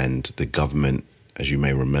law, and the government, as you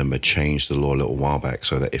may remember, changed the law a little while back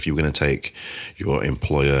so that if you were going to take your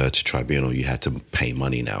employer to tribunal, you had to pay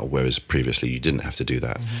money now, whereas previously you didn't have to do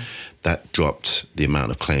that. That dropped the amount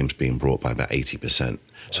of claims being brought by about 80%.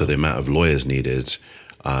 So the amount of lawyers needed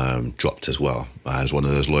dropped as well. I was one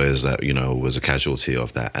of those lawyers that, was a casualty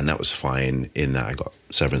of that. And that was fine in that I got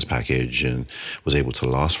severance package and was able to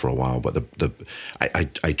last for a while. But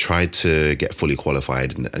I tried to get fully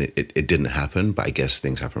qualified, and it didn't happen, but I guess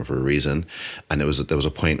things happen for a reason. And there was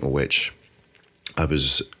a point at which I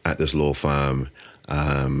was at this law firm,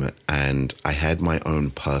 and I had my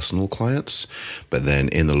own personal clients, but then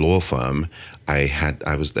in the law firm,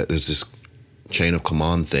 there's this chain of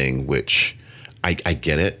command thing, which I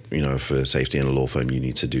get it, for safety in a law firm, you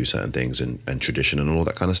need to do certain things and tradition and all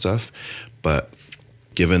that kind of stuff. But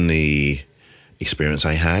given the experience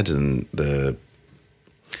I had and the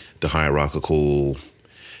hierarchical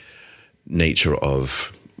nature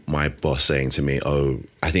of my boss saying to me,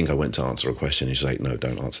 I think I went to answer a question. He's like, no,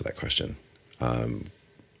 don't answer that question.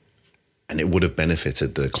 And it would have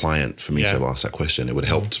benefited the client for me to Yeah. have asked that question. It would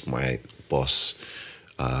have helped my boss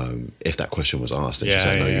if that question was asked. And she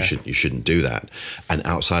said, no, you shouldn't do that. And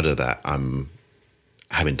outside of that, I'm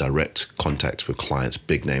having direct contact with clients,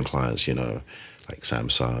 big name clients, you know, like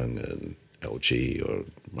Samsung and LG or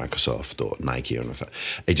Microsoft or Nike or anything.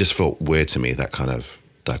 It just felt weird to me, that kind of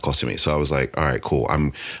dichotomy. So I was like, all right, cool.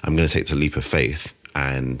 I'm going to take the leap of faith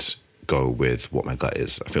and go with what my gut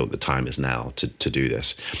is. I feel the time is now to do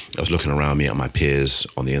this. I was looking around me at my peers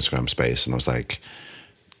on the Instagram space, and I was like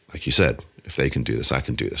you said, if they can do this, I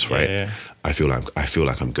can do this, right? Yeah. I feel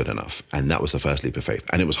like I'm good enough. And that was the first leap of faith.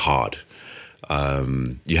 And it was hard.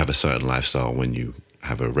 You have a certain lifestyle when you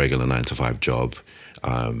have a regular 9-to-5 job.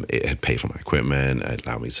 It had paid for my equipment, it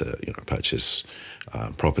allowed me to, you know, purchase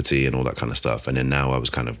property and all that kind of stuff. And then now I was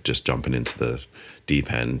kind of just jumping into the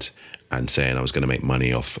deep end and saying I was going to make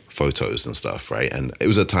money off photos and stuff, right? And it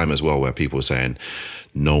was a time as well where people were saying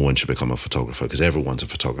no one should become a photographer because everyone's a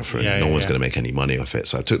photographer and no one's going to make any money off it.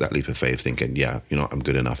 So I took that leap of faith thinking, yeah, you know, I'm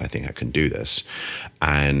good enough. I think I can do this.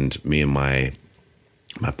 And me and my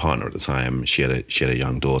partner at the time, she had a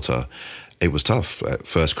young daughter. It was tough.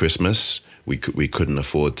 First Christmas, we couldn't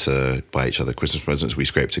afford to buy each other Christmas presents. We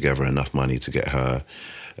scraped together enough money to get her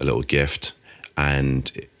a little gift. And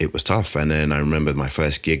it was tough. And then I remember my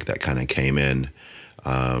first gig that kind of came in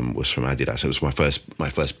was from Adidas. It was my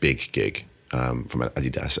first big gig from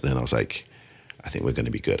Adidas. And then I was like, I think we're going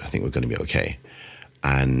to be good. I think we're going to be okay.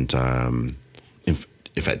 And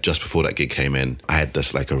in fact, just before that gig came in, I had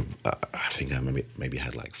this I think I maybe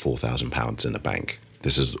had like £4,000 in the bank.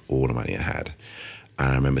 This is all the money I had.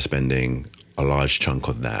 And I remember spending a large chunk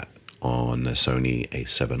of that on a Sony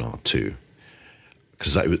A7R II.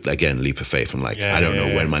 Because again, leap of faith. I'm like, I don't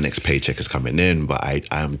know when my next paycheck is coming in, but I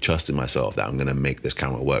am trusting myself that I'm going to make this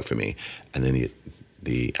camera work for me. And then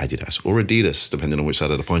the Adidas or Adidas, depending on which side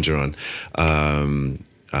of the pond you're on,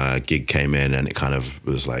 gig came in, and it kind of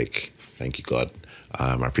was like, thank you, God.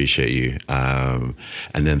 I appreciate you. And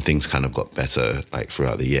then things kind of got better like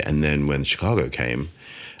throughout the year. And then when Chicago came,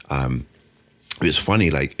 it was funny,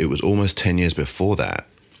 like it was almost 10 years before that.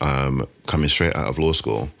 Coming straight out of law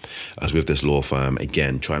school, I was with this law firm,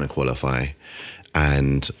 again, trying to qualify.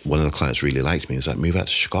 And one of the clients really liked me. He was like, move out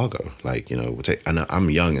to Chicago. Like, you know, and I'm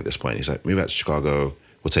young at this point. He's like, move out to Chicago.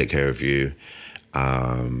 We'll take care of you.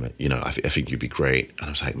 You know, I think you'd be great. And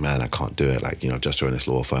I was like, man, I can't do it. Like, you know, just joined this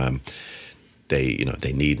law firm. They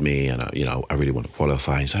need me, and I really want to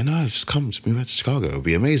qualify. He's like, no, just move out to Chicago. It'll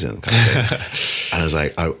be amazing, kind of thing. And I was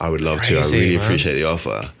like, I would love to. I really appreciate the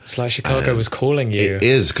offer. It's like Chicago was calling you. It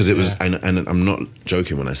is, because it was, and I'm not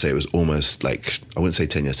joking when I say it was almost like, I wouldn't say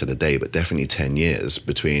 10 years to the day, but definitely 10 years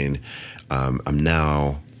between. I'm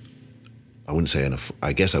now, I wouldn't say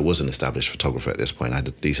I guess I was an established photographer at this point. I had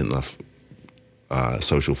a decent enough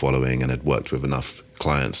social following and had worked with enough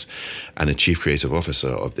clients, and the chief creative officer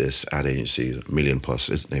of this ad agency, Million Plus,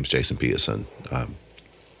 his name's Jason Peterson,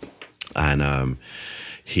 and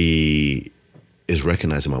he is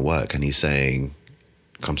recognizing my work, and he's saying,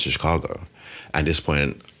 come to Chicago. At this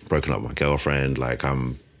point, broken up with my girlfriend, like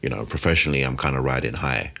I'm, you know, professionally I'm kind of riding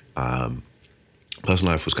high.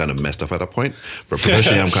 Personal life was kind of messed up at that point, but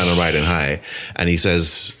professionally I'm kind of riding high. And he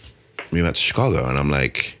says, move out to Chicago. And I'm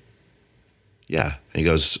like, yeah. And he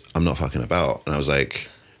goes, I'm not fucking about. And I was like,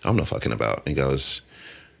 I'm not fucking about. And he goes,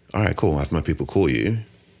 all right, cool. I'll have my people call you.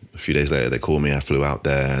 A few days later, they called me. I flew out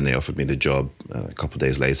there and they offered me the job a couple of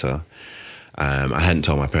days later. I hadn't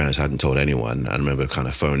told my parents, I hadn't told anyone. I remember kind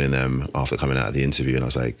of phoning them after coming out of the interview, and I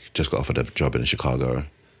was like, just got offered a job in Chicago.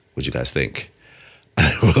 What'd you guys think? And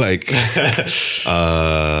they were like,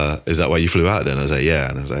 is that why you flew out then? I was like, yeah.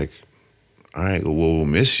 And I was like, all right, well, we'll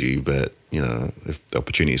miss you, but, you know, if the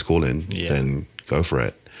opportunity is calling, then go for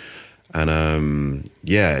it. And,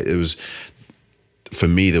 it was, for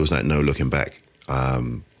me, there was like no looking back.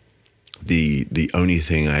 The only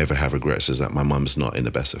thing I ever have regrets is that my mum's not in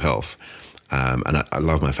the best of health. And I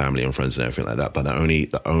love my family and friends and everything like that. But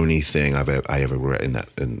the only thing I ever regret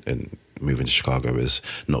in moving to Chicago is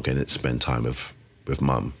not getting to spend time with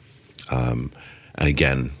mum. And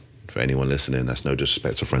again, for anyone listening, that's no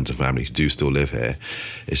disrespect to friends and family who do still live here.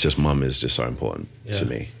 It's just mum is just so important to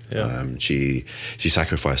me. Yeah. She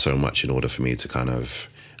sacrificed so much in order for me to kind of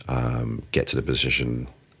get to the position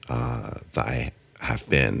that I have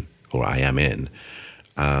been or I am in.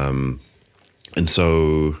 And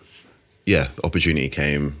so, yeah, opportunity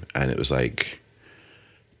came, and it was like,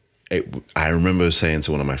 I remember saying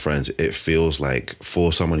to one of my friends, it feels like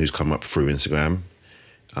for someone who's come up through Instagram,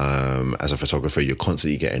 as a photographer, you're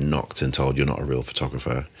constantly getting knocked and told you're not a real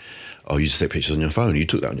photographer. oh, you just take pictures on your phone. You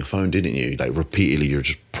took that on your phone, didn't you? Like repeatedly, you're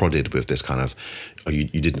just prodded with this kind of, oh, you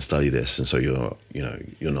didn't study this, and so you're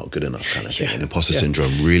not good enough kind of thing. And imposter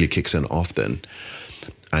syndrome really kicks in often.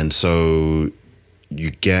 And so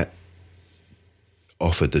you get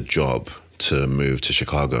offered the job to move to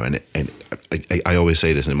Chicago, and I always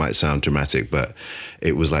say this, and it might sound dramatic, but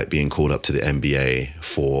it was like being called up to the NBA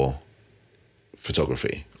for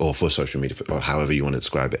photography or for social media, or however you want to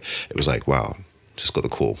describe it. It was like, wow, just got the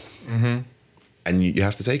call. And you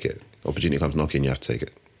have to take it. Opportunity comes knocking, you have to take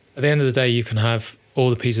it. At the end of the day, you can have all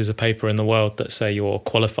the pieces of paper in the world that say you're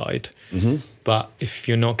qualified, but if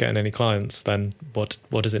you're not getting any clients, then what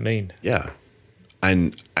does it mean? Yeah.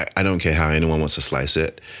 And I don't care how anyone wants to slice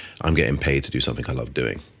it. I'm getting paid to do something I love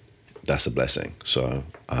doing. That's a blessing. So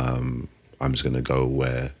I'm just going to go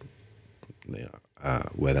where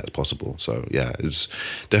that's possible. So yeah, it was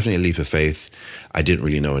definitely a leap of faith. I didn't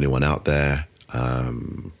really know anyone out there,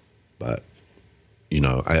 but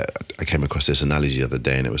I came across this analogy the other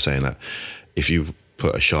day, and it was saying that if you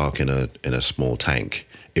put a shark in a small tank,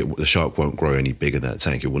 the shark won't grow any bigger than that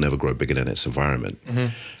tank. It will never grow bigger than its environment.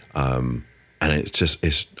 And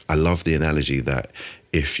I love the analogy that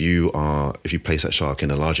if you place that shark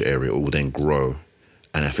in a larger area, it will then grow.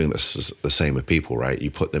 And I think that's the same with people, right?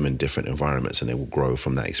 You put them in different environments and they will grow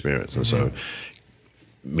from that experience. And so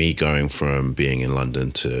me going from being in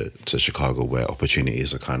London to Chicago, where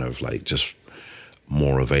opportunities are kind of like just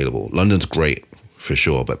more available. London's great for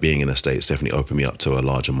sure, but being in the States definitely opened me up to a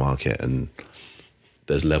larger market, and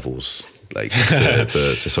there's levels like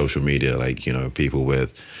to social media, like, people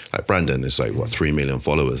with, like Brandon is like 3 million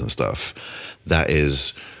followers and stuff. That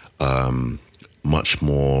is much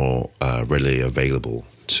more readily available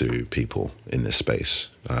to people in this space.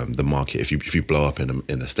 The market, if you blow up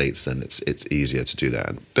in the States, then it's easier to do that.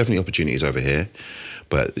 And definitely opportunities over here,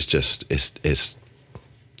 but it's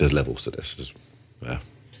there's levels to this. Yeah.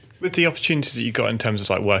 With the opportunities that you got in terms of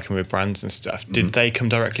like working with brands and stuff, did they come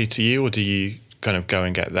directly to you, or do you kind of go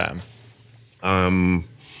and get them?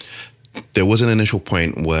 There was an initial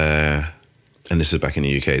point where, and this is back in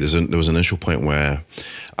the UK, there was an initial point where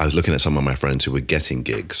I was looking at some of my friends who were getting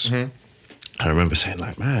gigs. I remember saying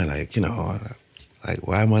like, man, like, like,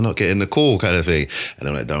 why am I not getting the call kind of thing? And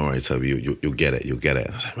I'm like, don't worry, Toby, you'll get it.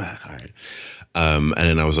 And I was like, man, all right. And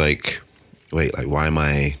then I was like, wait, like, why am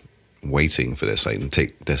I waiting for this? Like, and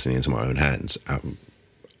take destiny into my own hands.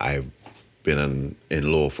 I've been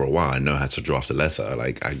in law for a while. I know how to draft a letter.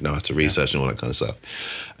 Like, I know how to research and all that kind of stuff.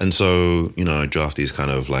 And so, I draft these kind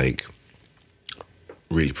of like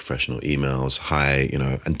really professional emails. Hi,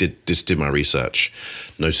 and did my research.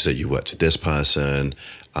 Noticed that you worked with this person,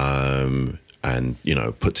 and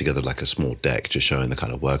put together like a small deck just showing the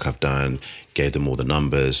kind of work I've done. Gave them all the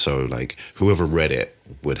numbers, so like whoever read it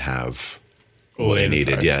would have what they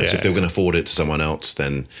needed. Yeah. So if they were going to forward it to someone else,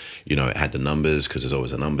 then it had the numbers, because there's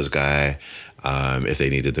always a numbers guy. If they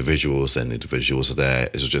needed the visuals, then the visuals are there.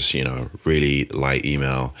 It was just really light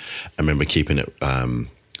email. I remember keeping it kind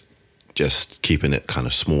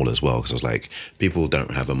of small as well, because I was like, people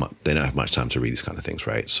don't have much time to read these kind of things,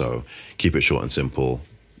 right? So keep it short and simple,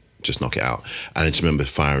 just knock it out. And I just remember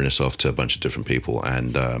firing this off to a bunch of different people,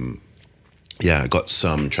 and I got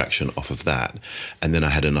some traction off of that. And then I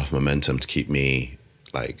had enough momentum to keep me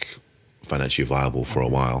like financially viable for a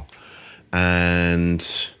while. And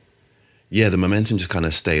the momentum just kind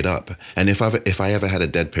of stayed up. And if I ever had a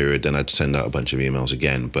dead period, then I'd send out a bunch of emails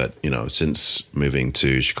again. But, since moving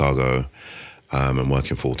to Chicago and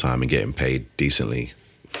working full time and getting paid decently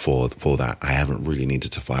for that, I haven't really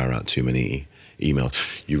needed to fire out too many emails.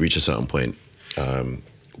 You reach a certain point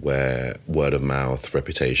where word of mouth,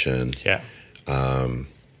 reputation, and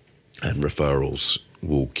referrals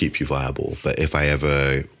will keep you viable. But if I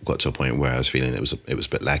ever got to a point where I was feeling it was a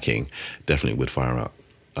bit lacking, definitely would fire out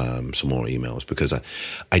some more emails, because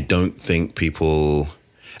I don't think people,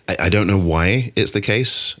 I don't know why it's the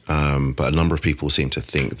case, but a number of people seem to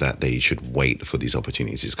think that they should wait for these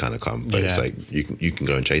opportunities to kind of come. But it's like you can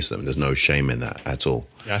go and chase them. There's no shame in that at all.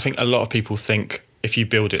 Yeah, I think a lot of people think if you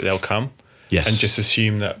build it, they'll come. Yes. And just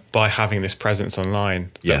assume that by having this presence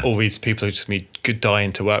online, that all these people are just going to be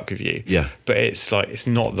dying to work with you. Yeah. But it's like, it's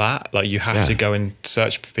not that. Like, you have to go and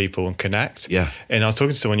search for people and connect. Yeah. And I was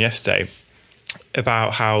talking to someone yesterday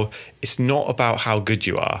about how it's not about how good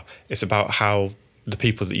you are. It's about how the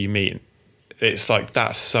people that you meet. It's like,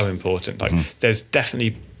 that's so important. Like, there's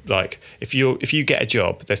definitely, like, if you get a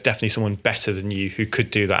job, there's definitely someone better than you who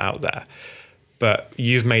could do that out there. But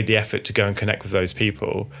you've made the effort to go and connect with those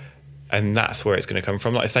people. And that's where it's going to come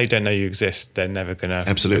from. Like, if they don't know you exist, they're never going to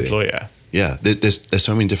employ you. Yeah, there's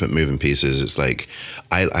so many different moving pieces. It's like,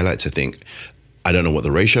 I like to think I don't know what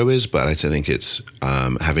the ratio is, but I think it's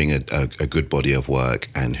having a good body of work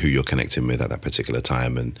and who you're connecting with at that particular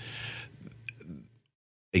time. And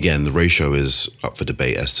again, the ratio is up for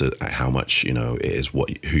debate as to how much, it is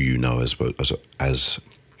who you know as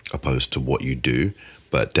opposed to what you do.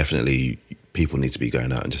 But definitely people need to be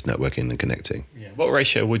going out and just networking and connecting. Yeah. What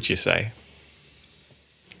ratio would you say?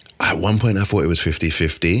 At one point I thought it was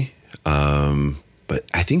 50-50. But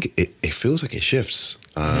I think it feels like it shifts.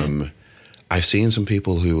 I've seen some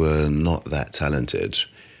people who are not that talented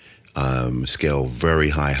scale very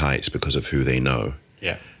high heights because of who they know.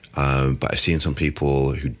 Yeah. But I've seen some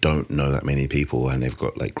people who don't know that many people and they've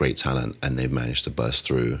got like great talent and they've managed to burst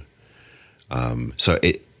through. So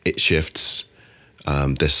it shifts.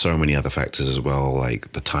 There's so many other factors as well,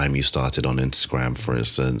 like the time you started on Instagram, for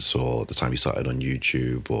instance, or the time you started on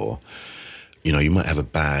YouTube, or, you might have a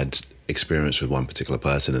bad experience with one particular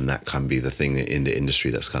person and that can be the thing in the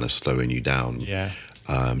industry that's kind of slowing you down. Yeah.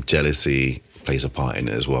 Jealousy plays a part in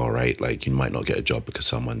it as well, right? Like you might not get a job because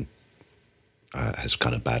someone has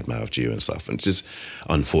kind of bad-mouthed you and stuff, and it's just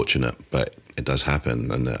unfortunate, but it does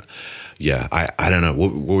happen. And I don't know,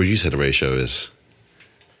 what would you say the ratio is?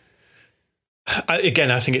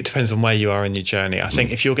 Again, I think it depends on where you are in your journey. I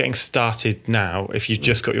think if you're getting started now, if you've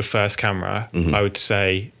just got your first camera, I would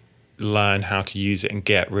say learn how to use it and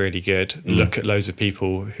get really good. Look at loads of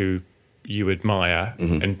people who you admire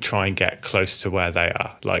and try and get close to where they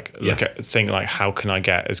are. Like think like, how can I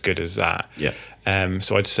get as good as that? Yeah.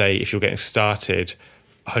 So I'd say if you're getting started,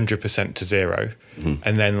 100% to zero,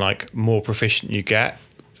 and then like more proficient you get,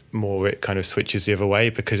 more it kind of switches the other way,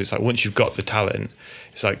 because it's like once you've got the talent,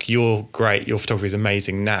 it's like you're great, your photography is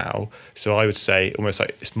amazing now. So I would say almost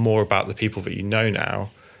like it's more about the people that you know now.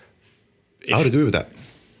 I would agree with that.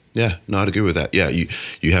 Yeah, no, I'd agree with that. Yeah,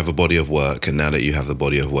 you have a body of work, and now that you have the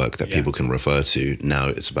body of work that people can refer to, now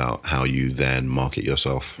it's about how you then market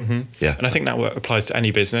yourself. Yeah. And I think that applies to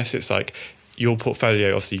any business. It's like your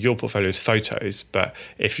portfolio is photos, but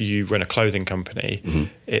if you run a clothing company,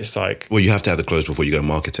 it's like... Well, you have to have the clothes before you go and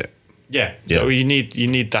market it. Yeah. Well, you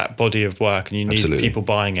need that body of work, and you need people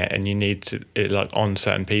buying it, and you need it like on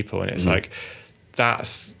certain people, and it's like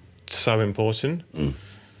that's so important.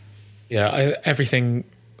 Yeah, everything,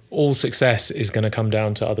 all success is going to come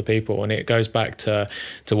down to other people, and it goes back to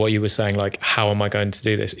what you were saying, like, how am I going to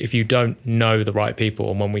do this? If you don't know the right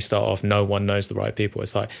people, and when we start off, no one knows the right people,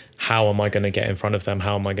 it's like, how am I going to get in front of them?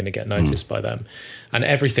 How am I going to get noticed by them? And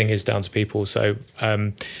everything is down to people. So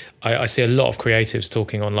I see a lot of creatives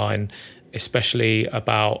talking online, especially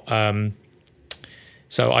about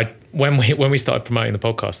when we started promoting the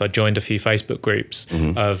podcast, I joined a few Facebook groups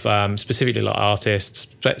of specifically like artists,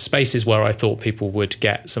 spaces where I thought people would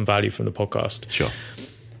get some value from the podcast. Sure.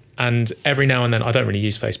 And every now and then, I don't really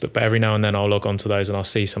use Facebook, but every now and then I'll log onto those and I'll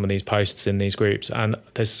see some of these posts in these groups. And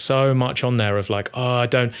there's so much on there of like, oh, I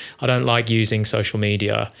don't like using social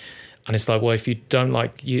media. And it's like, well, if you don't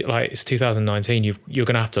it's 2019, you're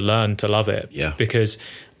going to have to learn to love it. Yeah. Because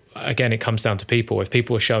again, it comes down to people. If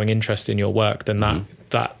people are showing interest in your work, then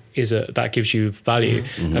that gives you value.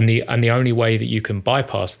 And the only way that you can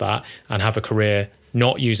bypass that and have a career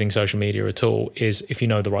not using social media at all is if you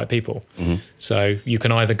know the right people. So you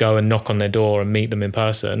can either go and knock on their door and meet them in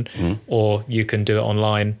person, or you can do it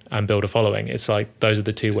online and build a following. It's like, those are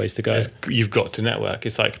the two ways to go. You've got to network.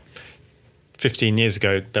 It's like 15 years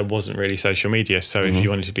ago, there wasn't really social media. So if you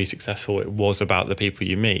wanted to be successful, it was about the people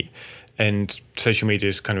you meet. And social media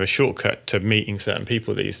is kind of a shortcut to meeting certain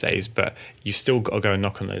people these days, but you've still got to go and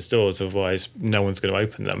knock on those doors. Otherwise, no one's going to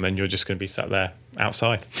open them, and you're just going to be sat there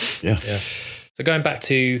outside. Yeah. So going back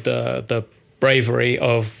to the bravery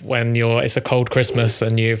of when it's a cold Christmas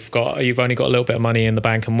and you've only got a little bit of money in the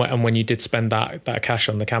bank, and when you did spend that cash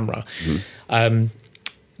on the camera,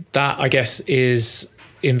 that I guess is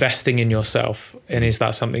investing in yourself. And is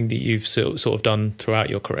that something that you've sort of done throughout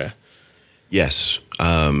your career? Yes.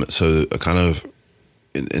 So a kind of,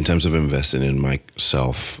 in terms of investing in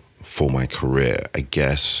myself for my career, I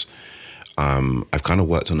guess I've kind of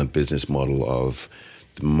worked on a business model of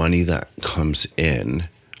the money that comes in,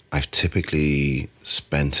 I've typically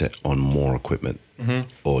spent it on more equipment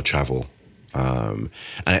or travel. And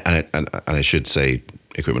I should say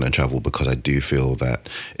equipment and travel, because I do feel that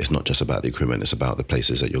it's not just about the equipment, it's about the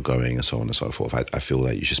places that you're going and so on and so forth. I feel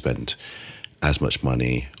that you should spend as much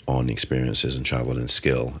money on experiences and travel and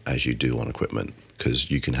skill as you do on equipment,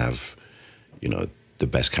 because you can have, the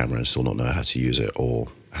best camera and still not know how to use it or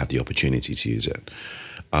have the opportunity to use it.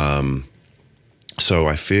 So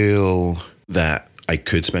I feel that I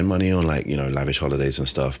could spend money on lavish holidays and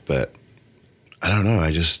stuff, but I don't know.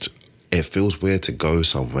 It feels weird to go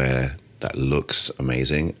somewhere that looks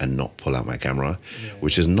amazing and not pull out my camera,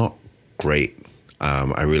 which is not great.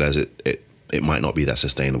 I realize it might not be that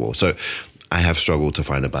sustainable. So I have struggled to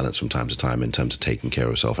find a balance from time to time in terms of taking care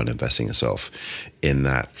of self and investing in self, in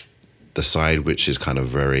that the side which is kind of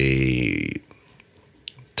very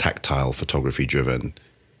tactile photography driven,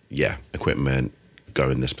 equipment,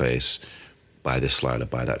 go in this place, buy this slider,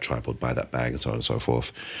 buy that tripod, buy that bag, and so on and so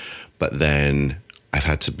forth. But then I've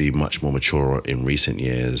had to be much more mature in recent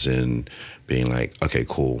years in being like, okay,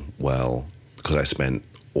 cool. Well, because I spent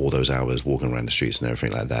all those hours walking around the streets and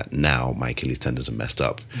everything like that, now my Achilles tendons are messed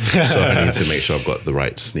up. So I need to make sure I've got the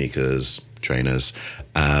right sneakers, trainers,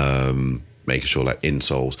 making sure like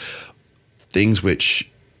insoles, things which,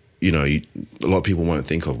 you know, a lot of people won't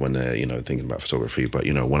think of when they're, you know, thinking about photography. But,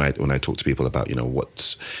 you know, when I talk to people about, you know,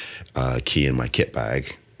 what's key in my kit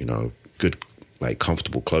bag, you know, good, like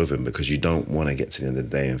comfortable clothing, because you don't want to get to the end of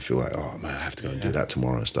the day and feel like, oh man, I have to go and do that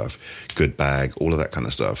tomorrow and stuff. Good bag, all of that kind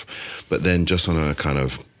of stuff. But then just on a kind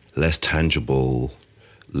of less tangible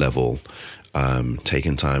level,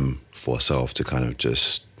 taking time for self to kind of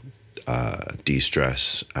just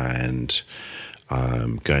de-stress and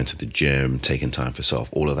going to the gym, taking time for self,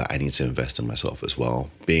 all of that I need to invest in myself as well.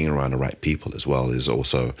 Being around the right people as well is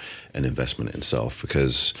also an investment in self,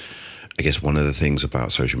 because I guess one of the things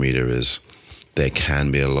about social media is there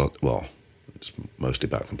can be a lot, well, it's mostly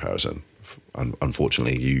about comparison.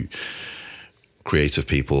 Unfortunately, creative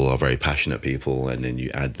people are very passionate people, and then you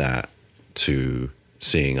add that to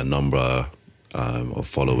seeing a number of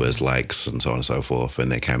followers, likes, and so on and so forth, and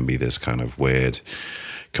there can be this kind of weird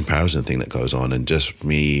comparison thing that goes on. And just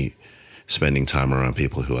me spending time around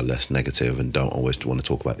people who are less negative and don't always want to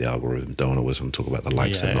talk about the algorithm, don't always want to talk about the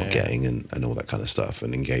likes they're not getting and all that kind of stuff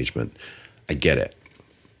and engagement. I get it.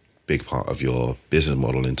 Big part of your business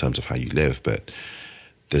model in terms of how you live, but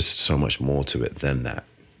there's so much more to it than that,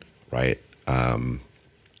 right? And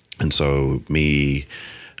so me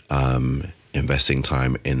investing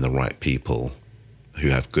time in the right people who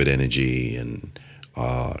have good energy and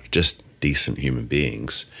are just decent human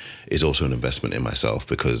beings is also an investment in myself,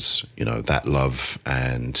 because, you know, that love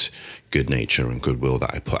and good nature and goodwill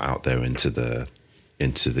that I put out there into the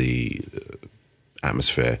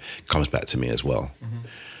atmosphere comes back to me as well. Mm-hmm.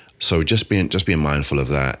 So just being mindful of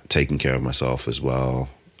that, taking care of myself as well.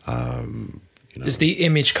 You know. Does the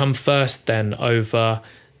image come first then over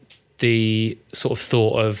the sort of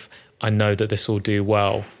thought of, I know that this will do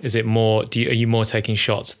well? Is it more, are you more taking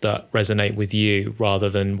shots that resonate with you rather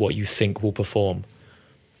than what you think will perform?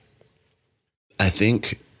 I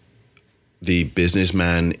think the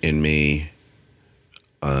businessman in me,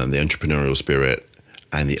 the entrepreneurial spirit,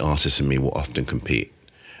 and the artist in me will often compete.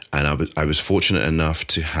 And I was fortunate enough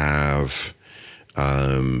to have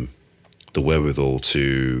the wherewithal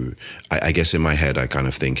to, I guess in my head, I kind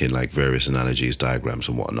of think in like various analogies, diagrams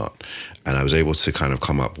and whatnot. And I was able to kind of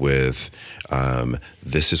come up with,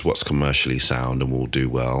 this is what's commercially sound and will do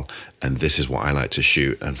well. And this is what I like to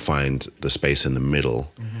shoot, and find the space in the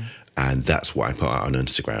middle. Mm-hmm. And that's what I put out on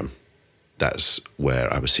Instagram. That's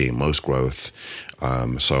where I was seeing most growth.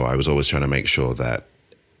 So I was always trying to make sure that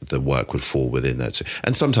the work would fall within that.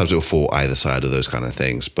 And sometimes it will fall either side of those kind of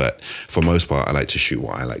things. But for most part, I like to shoot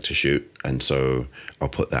what I like to shoot. And so I'll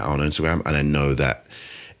put that on Instagram, and I know that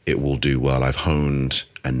it will do well. I've honed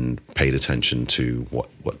and paid attention to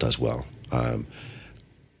what does well.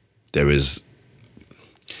 There is,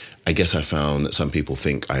 I guess I found that some people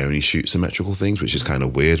think I only shoot symmetrical things, which is kind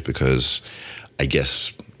of weird, because I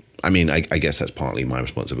guess that's partly my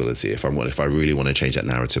responsibility. If I really want to change that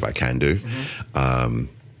narrative, I can do. Mm-hmm.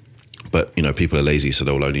 But, you know, people are lazy, so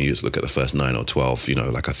they'll only look at the first 9 or 12, you know,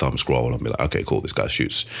 like a thumb scroll, and be like, okay, cool, this guy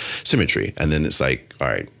shoots symmetry. And then it's like, all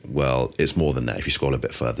right, well, it's more than that if you scroll a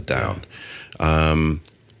bit further down. Yeah.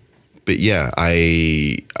 But yeah,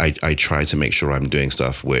 I try to make sure I'm doing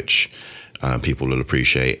stuff which people will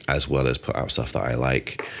appreciate, as well as put out stuff that I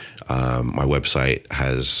like. My website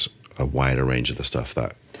has a wider range of the stuff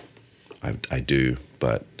that I do,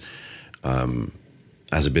 but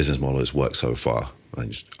as a business model, it's worked so far.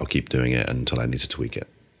 I'll keep doing it until I need to tweak it.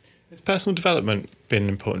 Has personal development been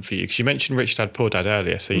important for you? Because you mentioned Rich Dad Poor Dad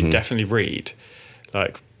earlier, so you definitely read.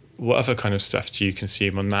 Like, what other kind of stuff do you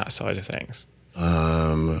consume on that side of things?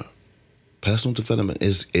 Personal development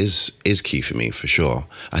is key for me, for sure.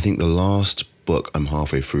 I think the last book I'm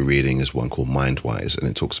halfway through reading is one called Mindwise, and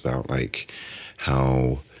it talks about like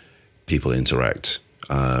how people interact.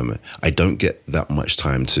 I don't get that much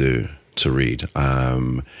time to read.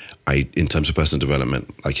 In terms of personal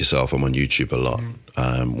development, like yourself, I'm on YouTube a lot,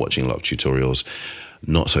 watching a lot of tutorials.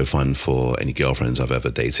 Not so fun for any girlfriends I've ever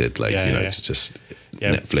dated. Like, it's just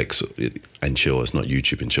Netflix and chill. It's not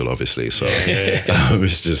YouTube and chill, obviously. So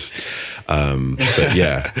it's just, but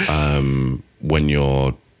yeah, when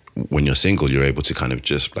you're single, you're able to kind of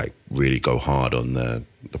just like really go hard on the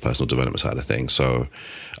personal development side of things. So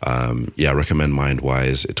I recommend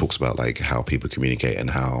Mindwise. It talks about like how people communicate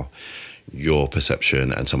and how your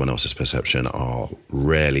perception and someone else's perception are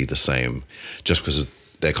rarely the same. Just because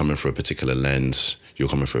they're coming through a particular lens, you're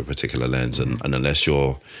coming through a particular lens, and unless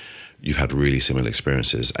you've had really similar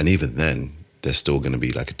experiences, and even then, there's still going to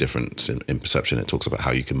be like a difference in perception. It talks about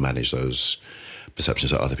how you can manage those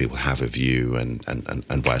perceptions that other people have of you,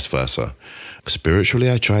 and vice versa.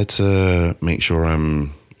 Spiritually, I try to make sure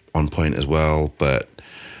I'm on point as well, but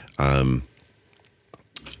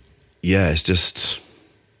it's just,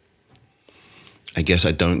 I guess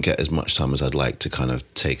I don't get as much time as I'd like to kind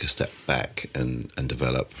of take a step back and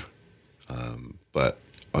develop. But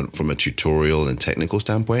from a tutorial and technical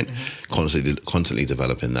standpoint, constantly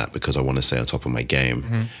developing that, because I want to stay on top of my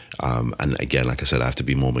game. And again, like I said, I have to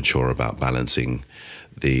be more mature about balancing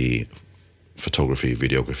the photography,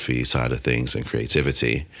 videography side of things and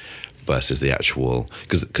creativity versus the actual,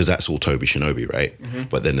 because that's all Toby Shinobi, right?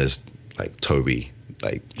 But then there's like Toby,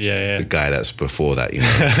 like the guy that's before that, you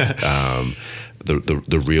know.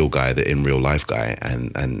 The real guy, the in real life guy,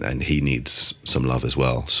 and he needs some love as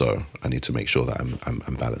well. So I need to make sure that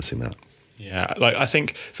I'm balancing that. Yeah, like I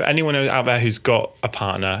think for anyone out there who's got a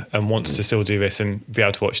partner and wants to still do this and be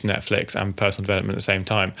able to watch Netflix and personal development at the same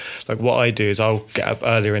time, like what I do is I'll get up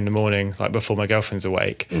earlier in the morning, like before my girlfriend's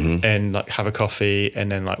awake, and like have a coffee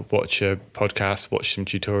and then like watch a podcast, watch some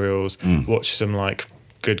tutorials, watch some like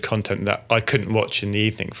good content that I couldn't watch in the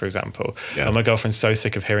evening, for example. And my girlfriend's so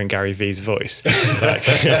sick of hearing Gary Vee's voice. Because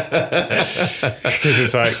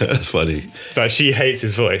it's like... That's funny. Like she hates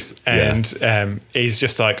his voice. And he's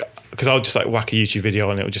just like... Because I'll just like whack a YouTube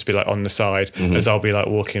video and it'll just be like on the side as I'll be like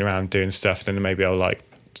walking around doing stuff. Then maybe I'll like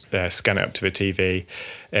scan it up to the TV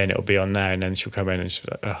and it'll be on there, and then she'll come in and she'll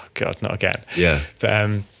be like, oh God, not again. Yeah. But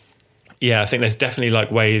I think there's definitely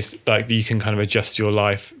like ways like you can kind of adjust your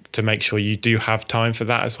life to make sure you do have time for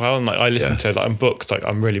that as well. And like I listen to like books, like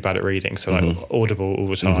I'm really bad at reading, so like Audible all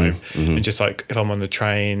the time. And just like if I'm on the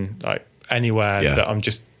train, like anywhere that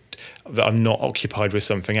I'm not occupied with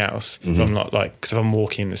something else. If I'm not like, because if I'm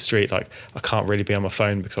walking in the street, like I can't really be on my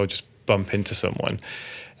phone because I'll just bump into someone.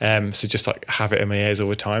 So just like have it in my ears all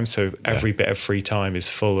the time. So every bit of free time is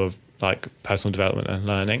full of like personal development and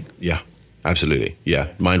learning. Yeah, absolutely. Yeah.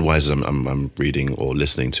 Mindwise, I'm reading or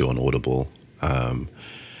listening to on Audible.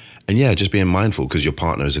 And just being mindful, because your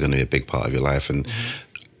partners are going to be a big part of your life. And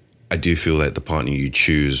I do feel like the partner you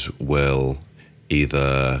choose will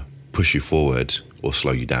either push you forward or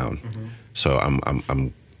slow you down. So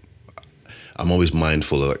I'm always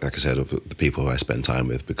mindful, like I said, of the people who I spend time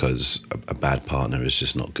with, because a bad partner is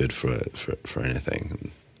just not good for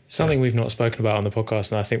anything. Something we've not spoken about on the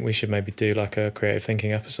podcast, and I think we should maybe do like a creative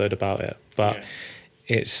thinking episode about it. But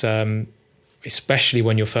it's especially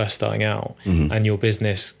when you're first starting out and your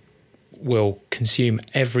business will consume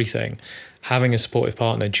everything. Having a supportive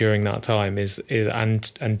partner during that time is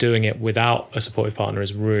and doing it without a supportive partner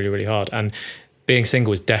is really, really hard. And being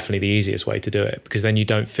single is definitely the easiest way to do it, because then you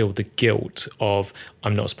don't feel the guilt of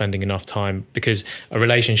I'm not spending enough time, because a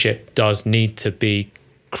relationship does need to be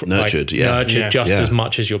nurtured just as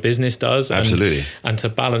much as your business does. Absolutely. And to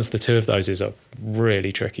balance the two of those is a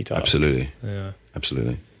really tricky task. Absolutely. Yeah.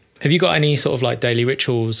 Absolutely. Have you got any sort of like daily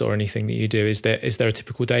rituals or anything that you do? Is there a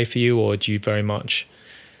typical day for you, or do you very much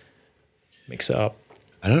mix it up?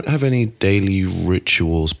 I don't have any daily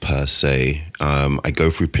rituals per se. I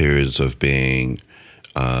go through periods of being,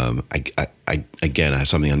 I have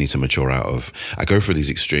something I need to mature out of. I go through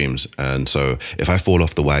these extremes. And so if I fall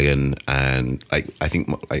off the wagon, and like, I think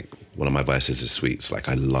like one of my vices is sweets. Like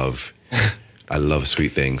I love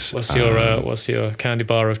sweet things. What's your candy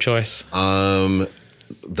bar of choice? The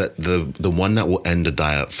one that will end a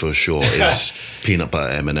diet for sure is peanut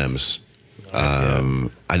butter M&Ms. I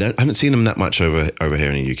haven't seen them that much over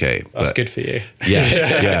here in the UK. That's good for you.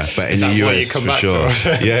 Yeah. But in the US for sure.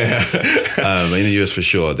 In the US for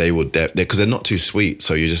sure, they will because they're not too sweet.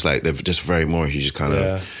 So you're just like, they're just very moist. You just kind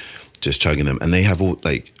of just chugging them, and they have all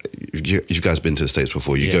like. You guys been to the States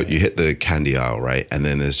before? You hit the candy aisle, right? And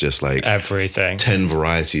then there's just like everything, 10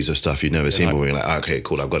 varieties of stuff you've never seen before. You're like, okay,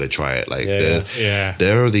 cool, I've got to try it. Like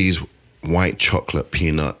there are these white chocolate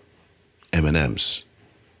peanut M&Ms.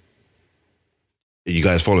 You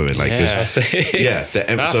guys follow it? Like that's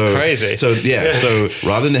crazy. So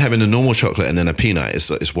rather than having a normal chocolate and then a peanut,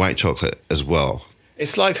 it's white chocolate as well.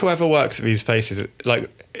 It's like whoever works at these places, like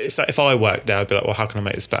it's like if I worked there, I'd be like, well, how can I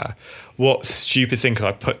make this better? What stupid thing could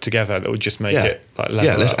I put together that would just make it like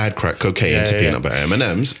level let's up? add crack cocaine to peanut butter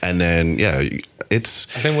M&Ms, and then it's.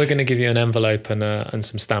 I think we're going to give you an envelope and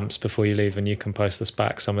some stamps before you leave, and you can post us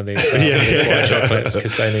back some of these, these white chocolates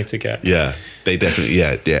because they need to get. Yeah, they definitely.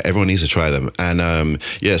 Yeah. Everyone needs to try them, and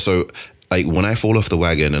so. Like when I fall off the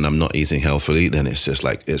wagon and I'm not eating healthily, then it's just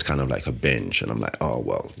like it's kind of like a binge, and I'm like, oh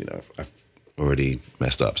well, I've already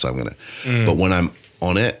messed up, so I'm gonna. But when I'm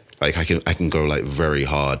on it, like I can go like very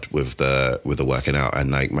hard with the working out, and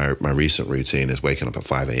like my recent routine is waking up at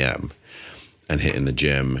 5 a.m. and hitting the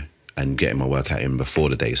gym and getting my workout in before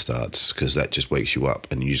the day starts, because that just wakes you up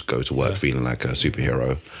and you just go to work feeling like a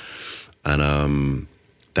superhero, and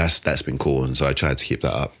that's been cool, and so I tried to keep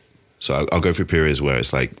that up. So I'll go through periods where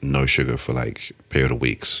it's like no sugar for like a period of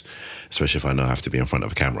weeks, especially if I know I have to be in front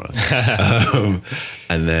of a camera.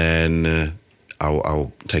 And then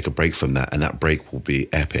I'll take a break from that, and that break will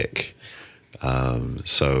be epic.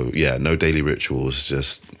 So yeah, no daily rituals,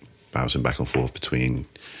 just bouncing back and forth between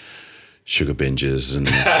sugar binges and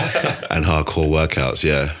and hardcore workouts.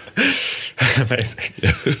 Yeah.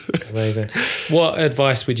 Amazing. What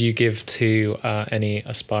advice would you give to any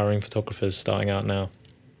aspiring photographers starting out now?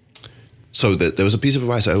 So there was a piece of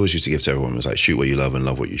advice I always used to give to everyone, was like, shoot what you love and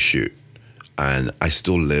love what you shoot. And I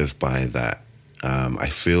still live by that. I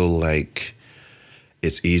feel like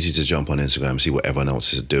it's easy to jump on Instagram, see what everyone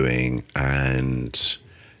else is doing, and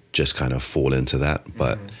just kind of fall into that.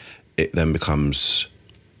 But it then becomes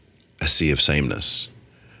a sea of sameness.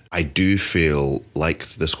 I do feel like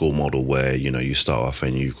the school model where, you start off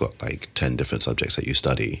and you've got like 10 different subjects that you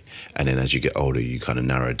study, and then as you get older, you kind of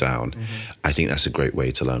narrow it down. I think that's a great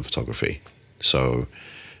way to learn photography. So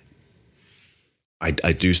I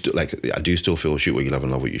do still feel shoot what you love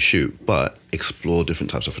and love what you shoot, but explore different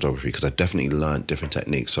types of photography, because I've definitely learned different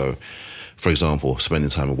techniques. So for example, spending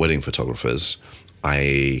time with wedding photographers,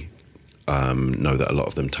 I know that a lot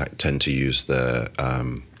of them tend to use the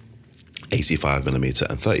 85mm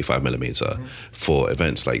and 35mm for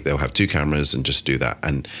events. Like they'll have two cameras and just do that,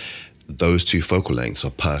 and those two focal lengths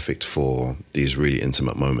are perfect for these really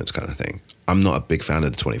intimate moments kind of thing. I'm not a big fan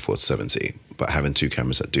of the 24-70, but having two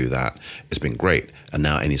cameras that do that, it's been great. And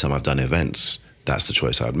now anytime I've done events, that's the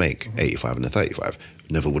choice I would make, 85 and a 35.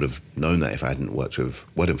 Never would have known that if I hadn't worked with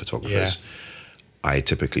wedding photographers. I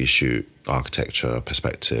typically shoot architecture,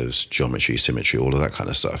 perspectives, geometry, symmetry, all of that kind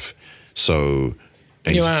of stuff. So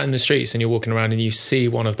when you're out in the streets and you're walking around and you see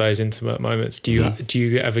one of those intimate moments, do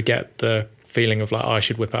you ever get the feeling of like, I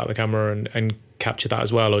should whip out the camera and capture that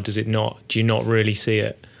as well, or does it not? Do you not really see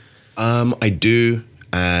it? I do,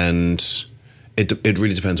 and it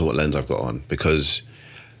really depends on what lens I've got on, because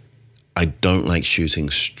I don't like shooting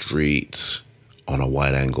street on a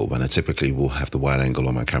wide angle when I typically will have the wide angle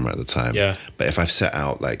on my camera at the time. Yeah. But if I've set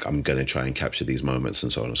out like I'm going to try and capture these moments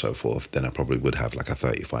and so on and so forth, then I probably would have like a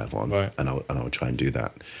 35 on, and I'll try and do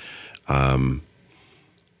that. And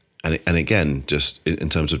again, just in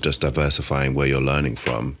terms of just diversifying where you're learning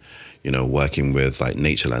from, working with like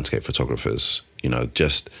nature landscape photographers,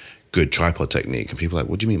 just good tripod technique. And people are like,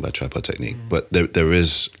 what do you mean by tripod technique? But there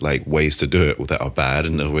is like ways to do it that are bad,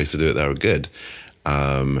 and there are ways to do it that are good.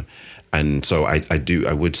 And so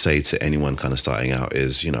I would say to anyone kind of starting out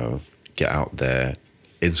is, get out there.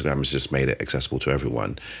 Instagram has just made it accessible to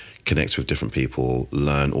everyone. Connect with different people,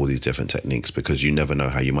 learn all these different techniques, because you never know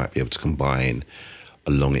how you might be able to combine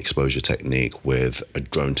a long exposure technique with a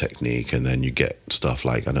drone technique, and then you get stuff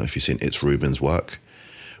like, I don't know if you've seen It's Ruben's work,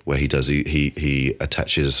 where he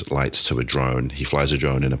attaches lights to a drone. He flies a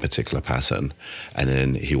drone in a particular pattern, and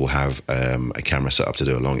then he will have a camera set up to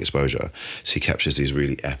do a long exposure. So he captures these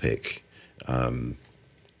really epic.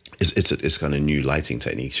 It's kind of new lighting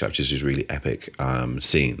technique. He captures these really epic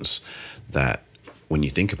scenes that, when you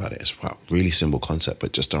think about it, it's a really simple concept,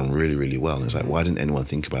 but just done really, really well. And it's like, why didn't anyone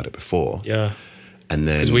think about it before? Yeah. And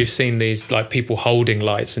then, because we've seen these like people holding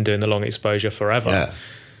lights and doing the long exposure forever. Yeah.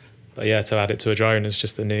 But yeah, to add it to a drone is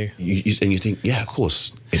just a new. And you think, yeah, of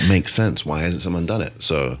course, it makes sense. Why hasn't someone done it?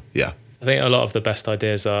 So yeah, I think a lot of the best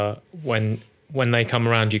ideas are when they come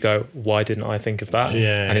around, you go, why didn't I think of that?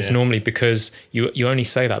 Yeah, and it's normally because you only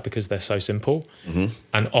say that because they're so simple,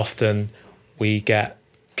 and often we get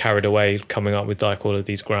carried away coming up with like all of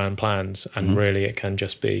these grand plans, and really it can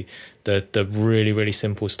just be the really, really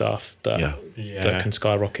simple stuff that can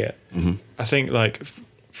skyrocket. I think like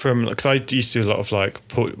because I used to do a lot of like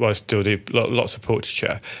I still do lots of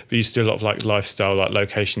portraiture, but I used to do a lot of like lifestyle, like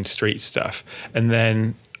location, street stuff, and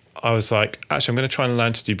then I was like, actually, I'm going to try and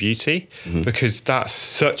learn to do beauty because that's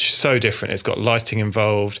so different. It's got lighting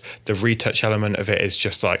involved. The retouch element of it is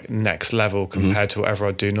just like next level compared to whatever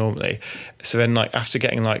I do normally. So then like after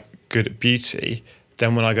getting like good at beauty,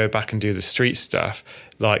 then when I go back and do the street stuff,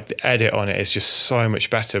 like the edit on it is just so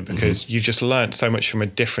much better because you've just learned so much from a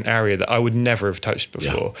different area that I would never have touched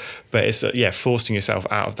before. But it's, forcing yourself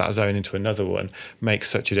out of that zone into another one makes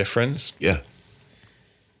such a difference. Yeah.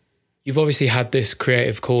 You've obviously had this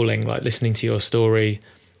creative calling, like listening to your story,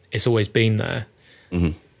 it's always been there.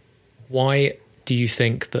 Why do you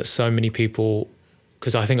think that so many people,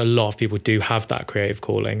 because I think a lot of people do have that creative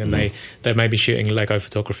calling and they may be shooting Lego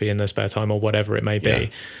photography in their spare time or whatever it may be. Yeah.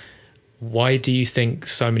 Why do you think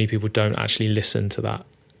so many people don't actually listen to that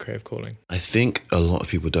creative calling? I think a lot of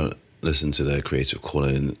people don't listen to their creative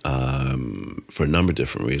calling for a number of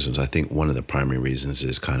different reasons. I think one of the primary reasons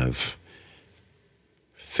is kind of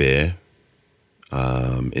fear,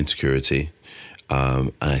 insecurity,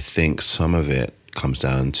 and I think some of it comes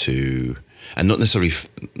down to, and not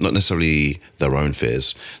necessarily their own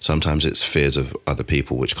fears. Sometimes it's fears of other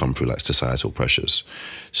people, which come through like societal pressures.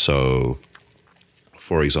 So,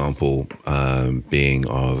 for example, being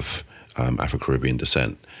of Afro-Caribbean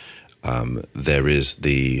descent, there is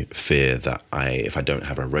the fear that if I don't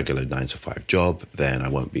have a regular 9-to-5 job, then I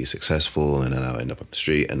won't be successful and then I'll end up on the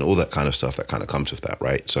street and all that kind of stuff that kind of comes with that,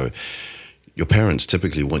 right? So your parents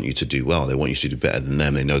typically want you to do well. They want you to do better than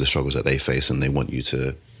them. They know the struggles that they face and they want you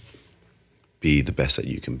to be the best that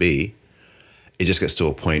you can be. It just gets to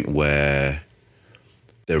a point where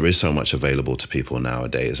there is so much available to people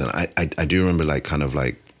nowadays. And I do remember like kind of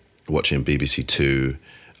like watching BBC Two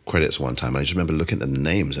credits one time. I just remember looking at the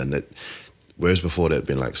names and that, whereas before there'd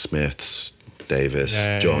been like Smiths, Davis,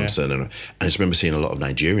 Johnson, and I just remember seeing a lot of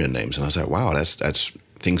Nigerian names, and I was like, wow, that's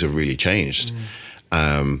things have really changed.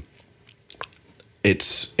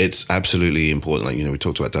 It's absolutely important. Like, you know, we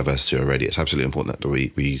talked about diversity already. It's absolutely important that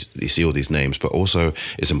we see all these names, but also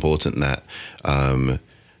it's important that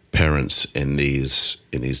parents in these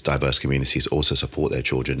diverse communities also support their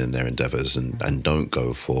children in their endeavors and don't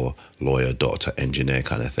go for lawyer, doctor, engineer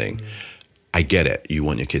kind of thing. I get it. You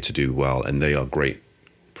want your kid to do well, and they are great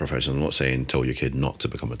professionals. I'm not saying tell your kid not to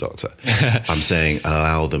become a doctor. I'm saying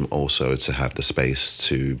allow them also to have the space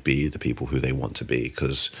to be the people who they want to be,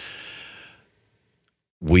 because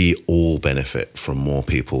we all benefit from more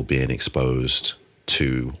people being exposed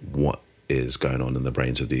to what is going on in the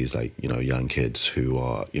brains of these, like, you know, young kids who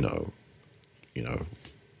are, you know,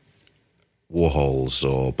 Warhols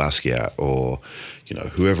or Basquiat or, you know,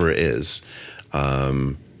 whoever it is.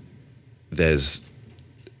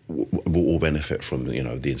 We'll all benefit from, you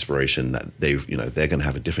know, the inspiration that they've, you know, they're going to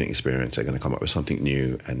have a different experience. They're going to come up with something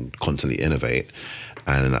new and constantly innovate.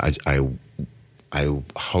 And I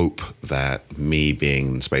hope that me being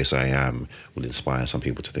in the space I am will inspire some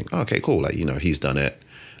people to think, oh, okay, cool. Like, you know, he's done it.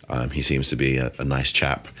 He seems to be a nice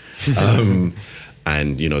chap.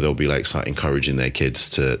 And, you know, they'll be like start encouraging their kids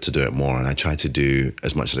to do it more. And I try to do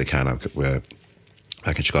as much as I can. We're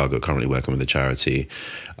back in Chicago, currently working with a charity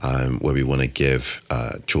where we want to give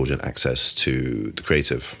children access to the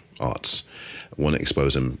creative arts. I want to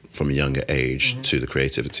expose them from a younger age to the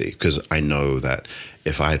creativity, because I know that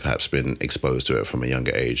if I had perhaps been exposed to it from a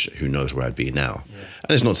younger age, who knows where I'd be now. Yeah.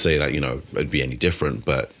 And it's not to say that, you know, it'd be any different,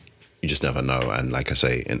 but you just never know. And like I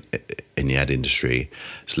say, in the ad industry,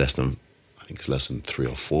 it's less than 3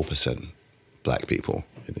 or 4% black people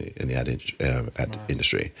in the ad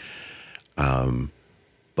industry.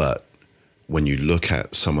 But when you look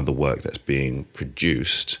at some of the work that's being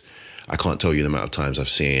produced, I can't tell you the amount of times I've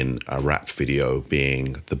seen a rap video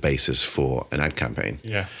being the basis for an ad campaign.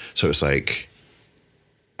 Yeah. So it's like,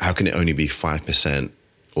 how can it only be 5%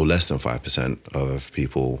 or less than 5% of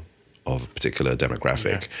people of a particular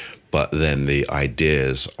demographic, but then the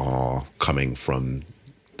ideas are coming from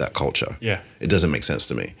that culture? Yeah. It doesn't make sense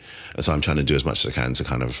to me. And so I'm trying to do as much as I can to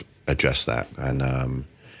kind of address that. And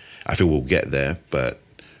I feel we'll get there, but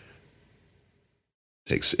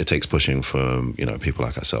it takes pushing from, you know, people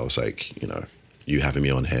like ourselves, like, you know, you having me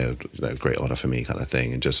on here, you know, great honor for me kind of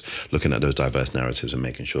thing, and just looking at those diverse narratives and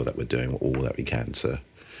making sure that we're doing all that we can to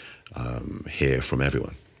hear from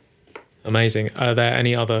everyone. Amazing. Are there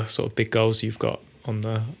any other sort of big goals you've got on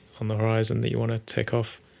the horizon that you want to tick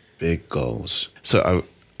off? Big goals. So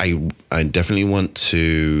I definitely want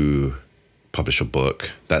to publish a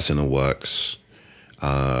book. That's in the works.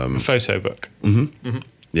 A photo book.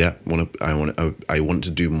 Yeah, I want to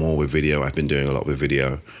do more with video. I've been doing a lot with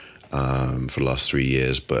video for the last 3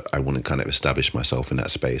 years, but I want to kind of establish myself in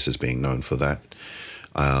that space as being known for that.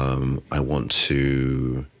 I want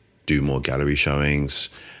to do more gallery showings.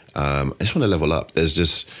 I just want to level up.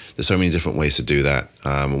 There's so many different ways to do that.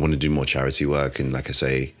 I want to do more charity work, and like I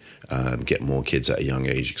say, get more kids at a young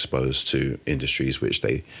age exposed to industries which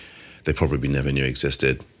they probably never knew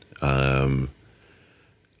existed.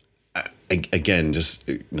 Again, just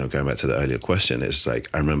going back to the earlier question, it's like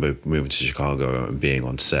I remember moving to Chicago and being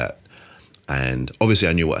on set, and obviously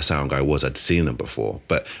I knew what a sound guy was. I'd seen them before,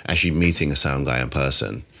 but actually meeting a sound guy in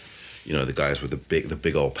person, the guys with the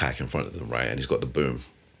big old pack in front of them, right? And he's got the boom.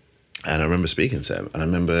 And I remember speaking to him, and I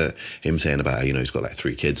remember him saying about, he's got like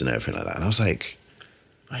 3 kids and everything like that. And I was like,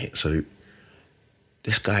 right, so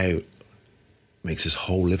this guy makes his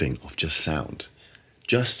whole living off just sound.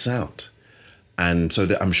 And so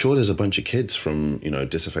I'm sure there's a bunch of kids from,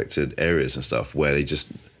 disaffected areas and stuff where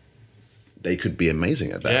they could be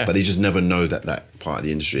amazing at that, but they just never know that part of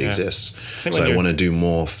the industry exists. So I want to do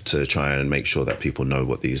more to try and make sure that people know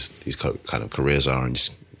what these kind of careers are, and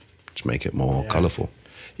just make it more colourful.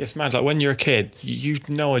 Yes, man. Like when you're a kid, you've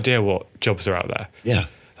no idea what jobs are out there. Yeah.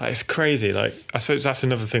 Like, it's crazy. Like, I suppose that's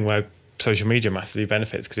another thing where social media massively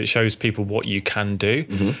benefits, because it shows people what you can do.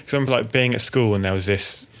 For example, like being at school and there was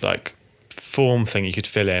this like form thing you could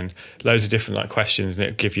fill in, loads of different like questions, and it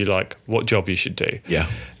would give you like what job you should do. Yeah.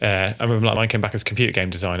 I remember like mine came back as computer game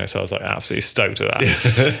designer, so I was like absolutely stoked with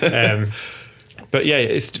that. But yeah,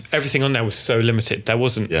 everything on there was so limited. There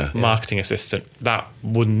wasn't marketing assistant. That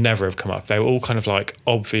would never have come up. They were all kind of like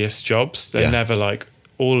obvious jobs. They're never like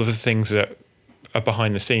all of the things that are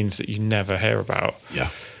behind the scenes that you never hear about. Yeah.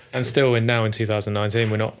 And still, now in 2019,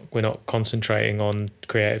 we're not concentrating on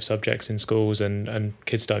creative subjects in schools, and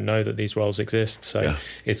kids don't know that these roles exist. So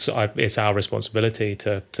it's our responsibility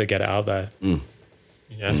to get it out there.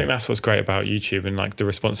 Yeah, I think that's what's great about YouTube, and like the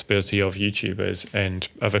responsibility of YouTubers and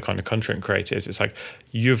other kind of content creators. It's like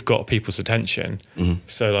you've got people's attention,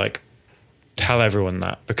 so like tell everyone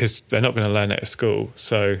that, because they're not going to learn it at school.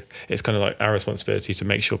 So it's kind of like our responsibility to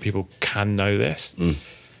make sure people can know this.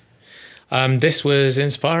 This was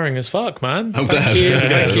inspiring as fuck, man. I'm Thank glad. you, Yeah,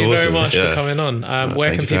 thank you very awesome. much for coming on.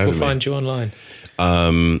 Where can people find you online?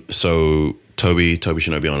 So Toby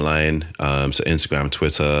Shinobi online. So Instagram,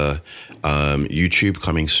 Twitter, YouTube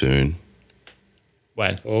coming soon.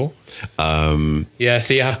 When? Oh. So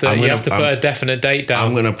you have to put a definite date down.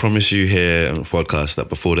 I'm going to promise you here on the podcast that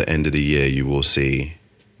before the end of the year you will see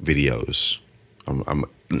videos.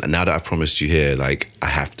 Now that I've promised you here, like I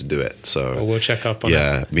have to do it. So we'll check up on it.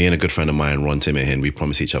 Yeah, me and a good friend of mine, Ron Timihin, we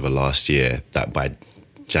promised each other last year that by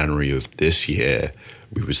January of this year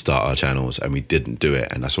we would start our channels, and we didn't do it.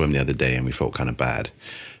 And I saw him the other day, and we felt kind of bad.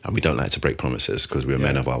 And we don't like to break promises because we're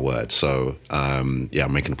men of our word. So I'm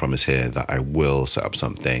making a promise here that I will set up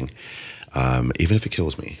something, even if it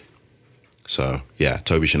kills me. So yeah,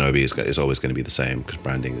 Toby Shinobi is always going to be the same, because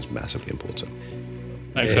branding is massively important.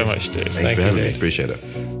 Thanks so much, dude. Thank you for having me. Appreciate it.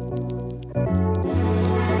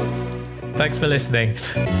 Thanks for listening.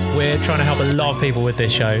 We're trying to help a lot of people with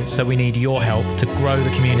this show, so we need your help to grow the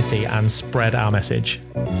community and spread our message.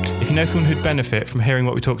 If you know someone who'd benefit from hearing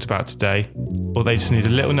what we talked about today, or they just need a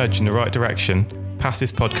little nudge in the right direction, pass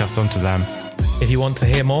this podcast on to them. If you want to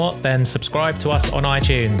hear more, then subscribe to us on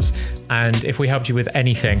iTunes. And if we helped you with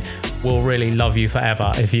anything, we'll really love you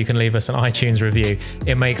forever if you can leave us an iTunes review.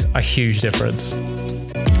 It makes a huge difference.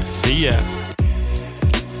 See ya.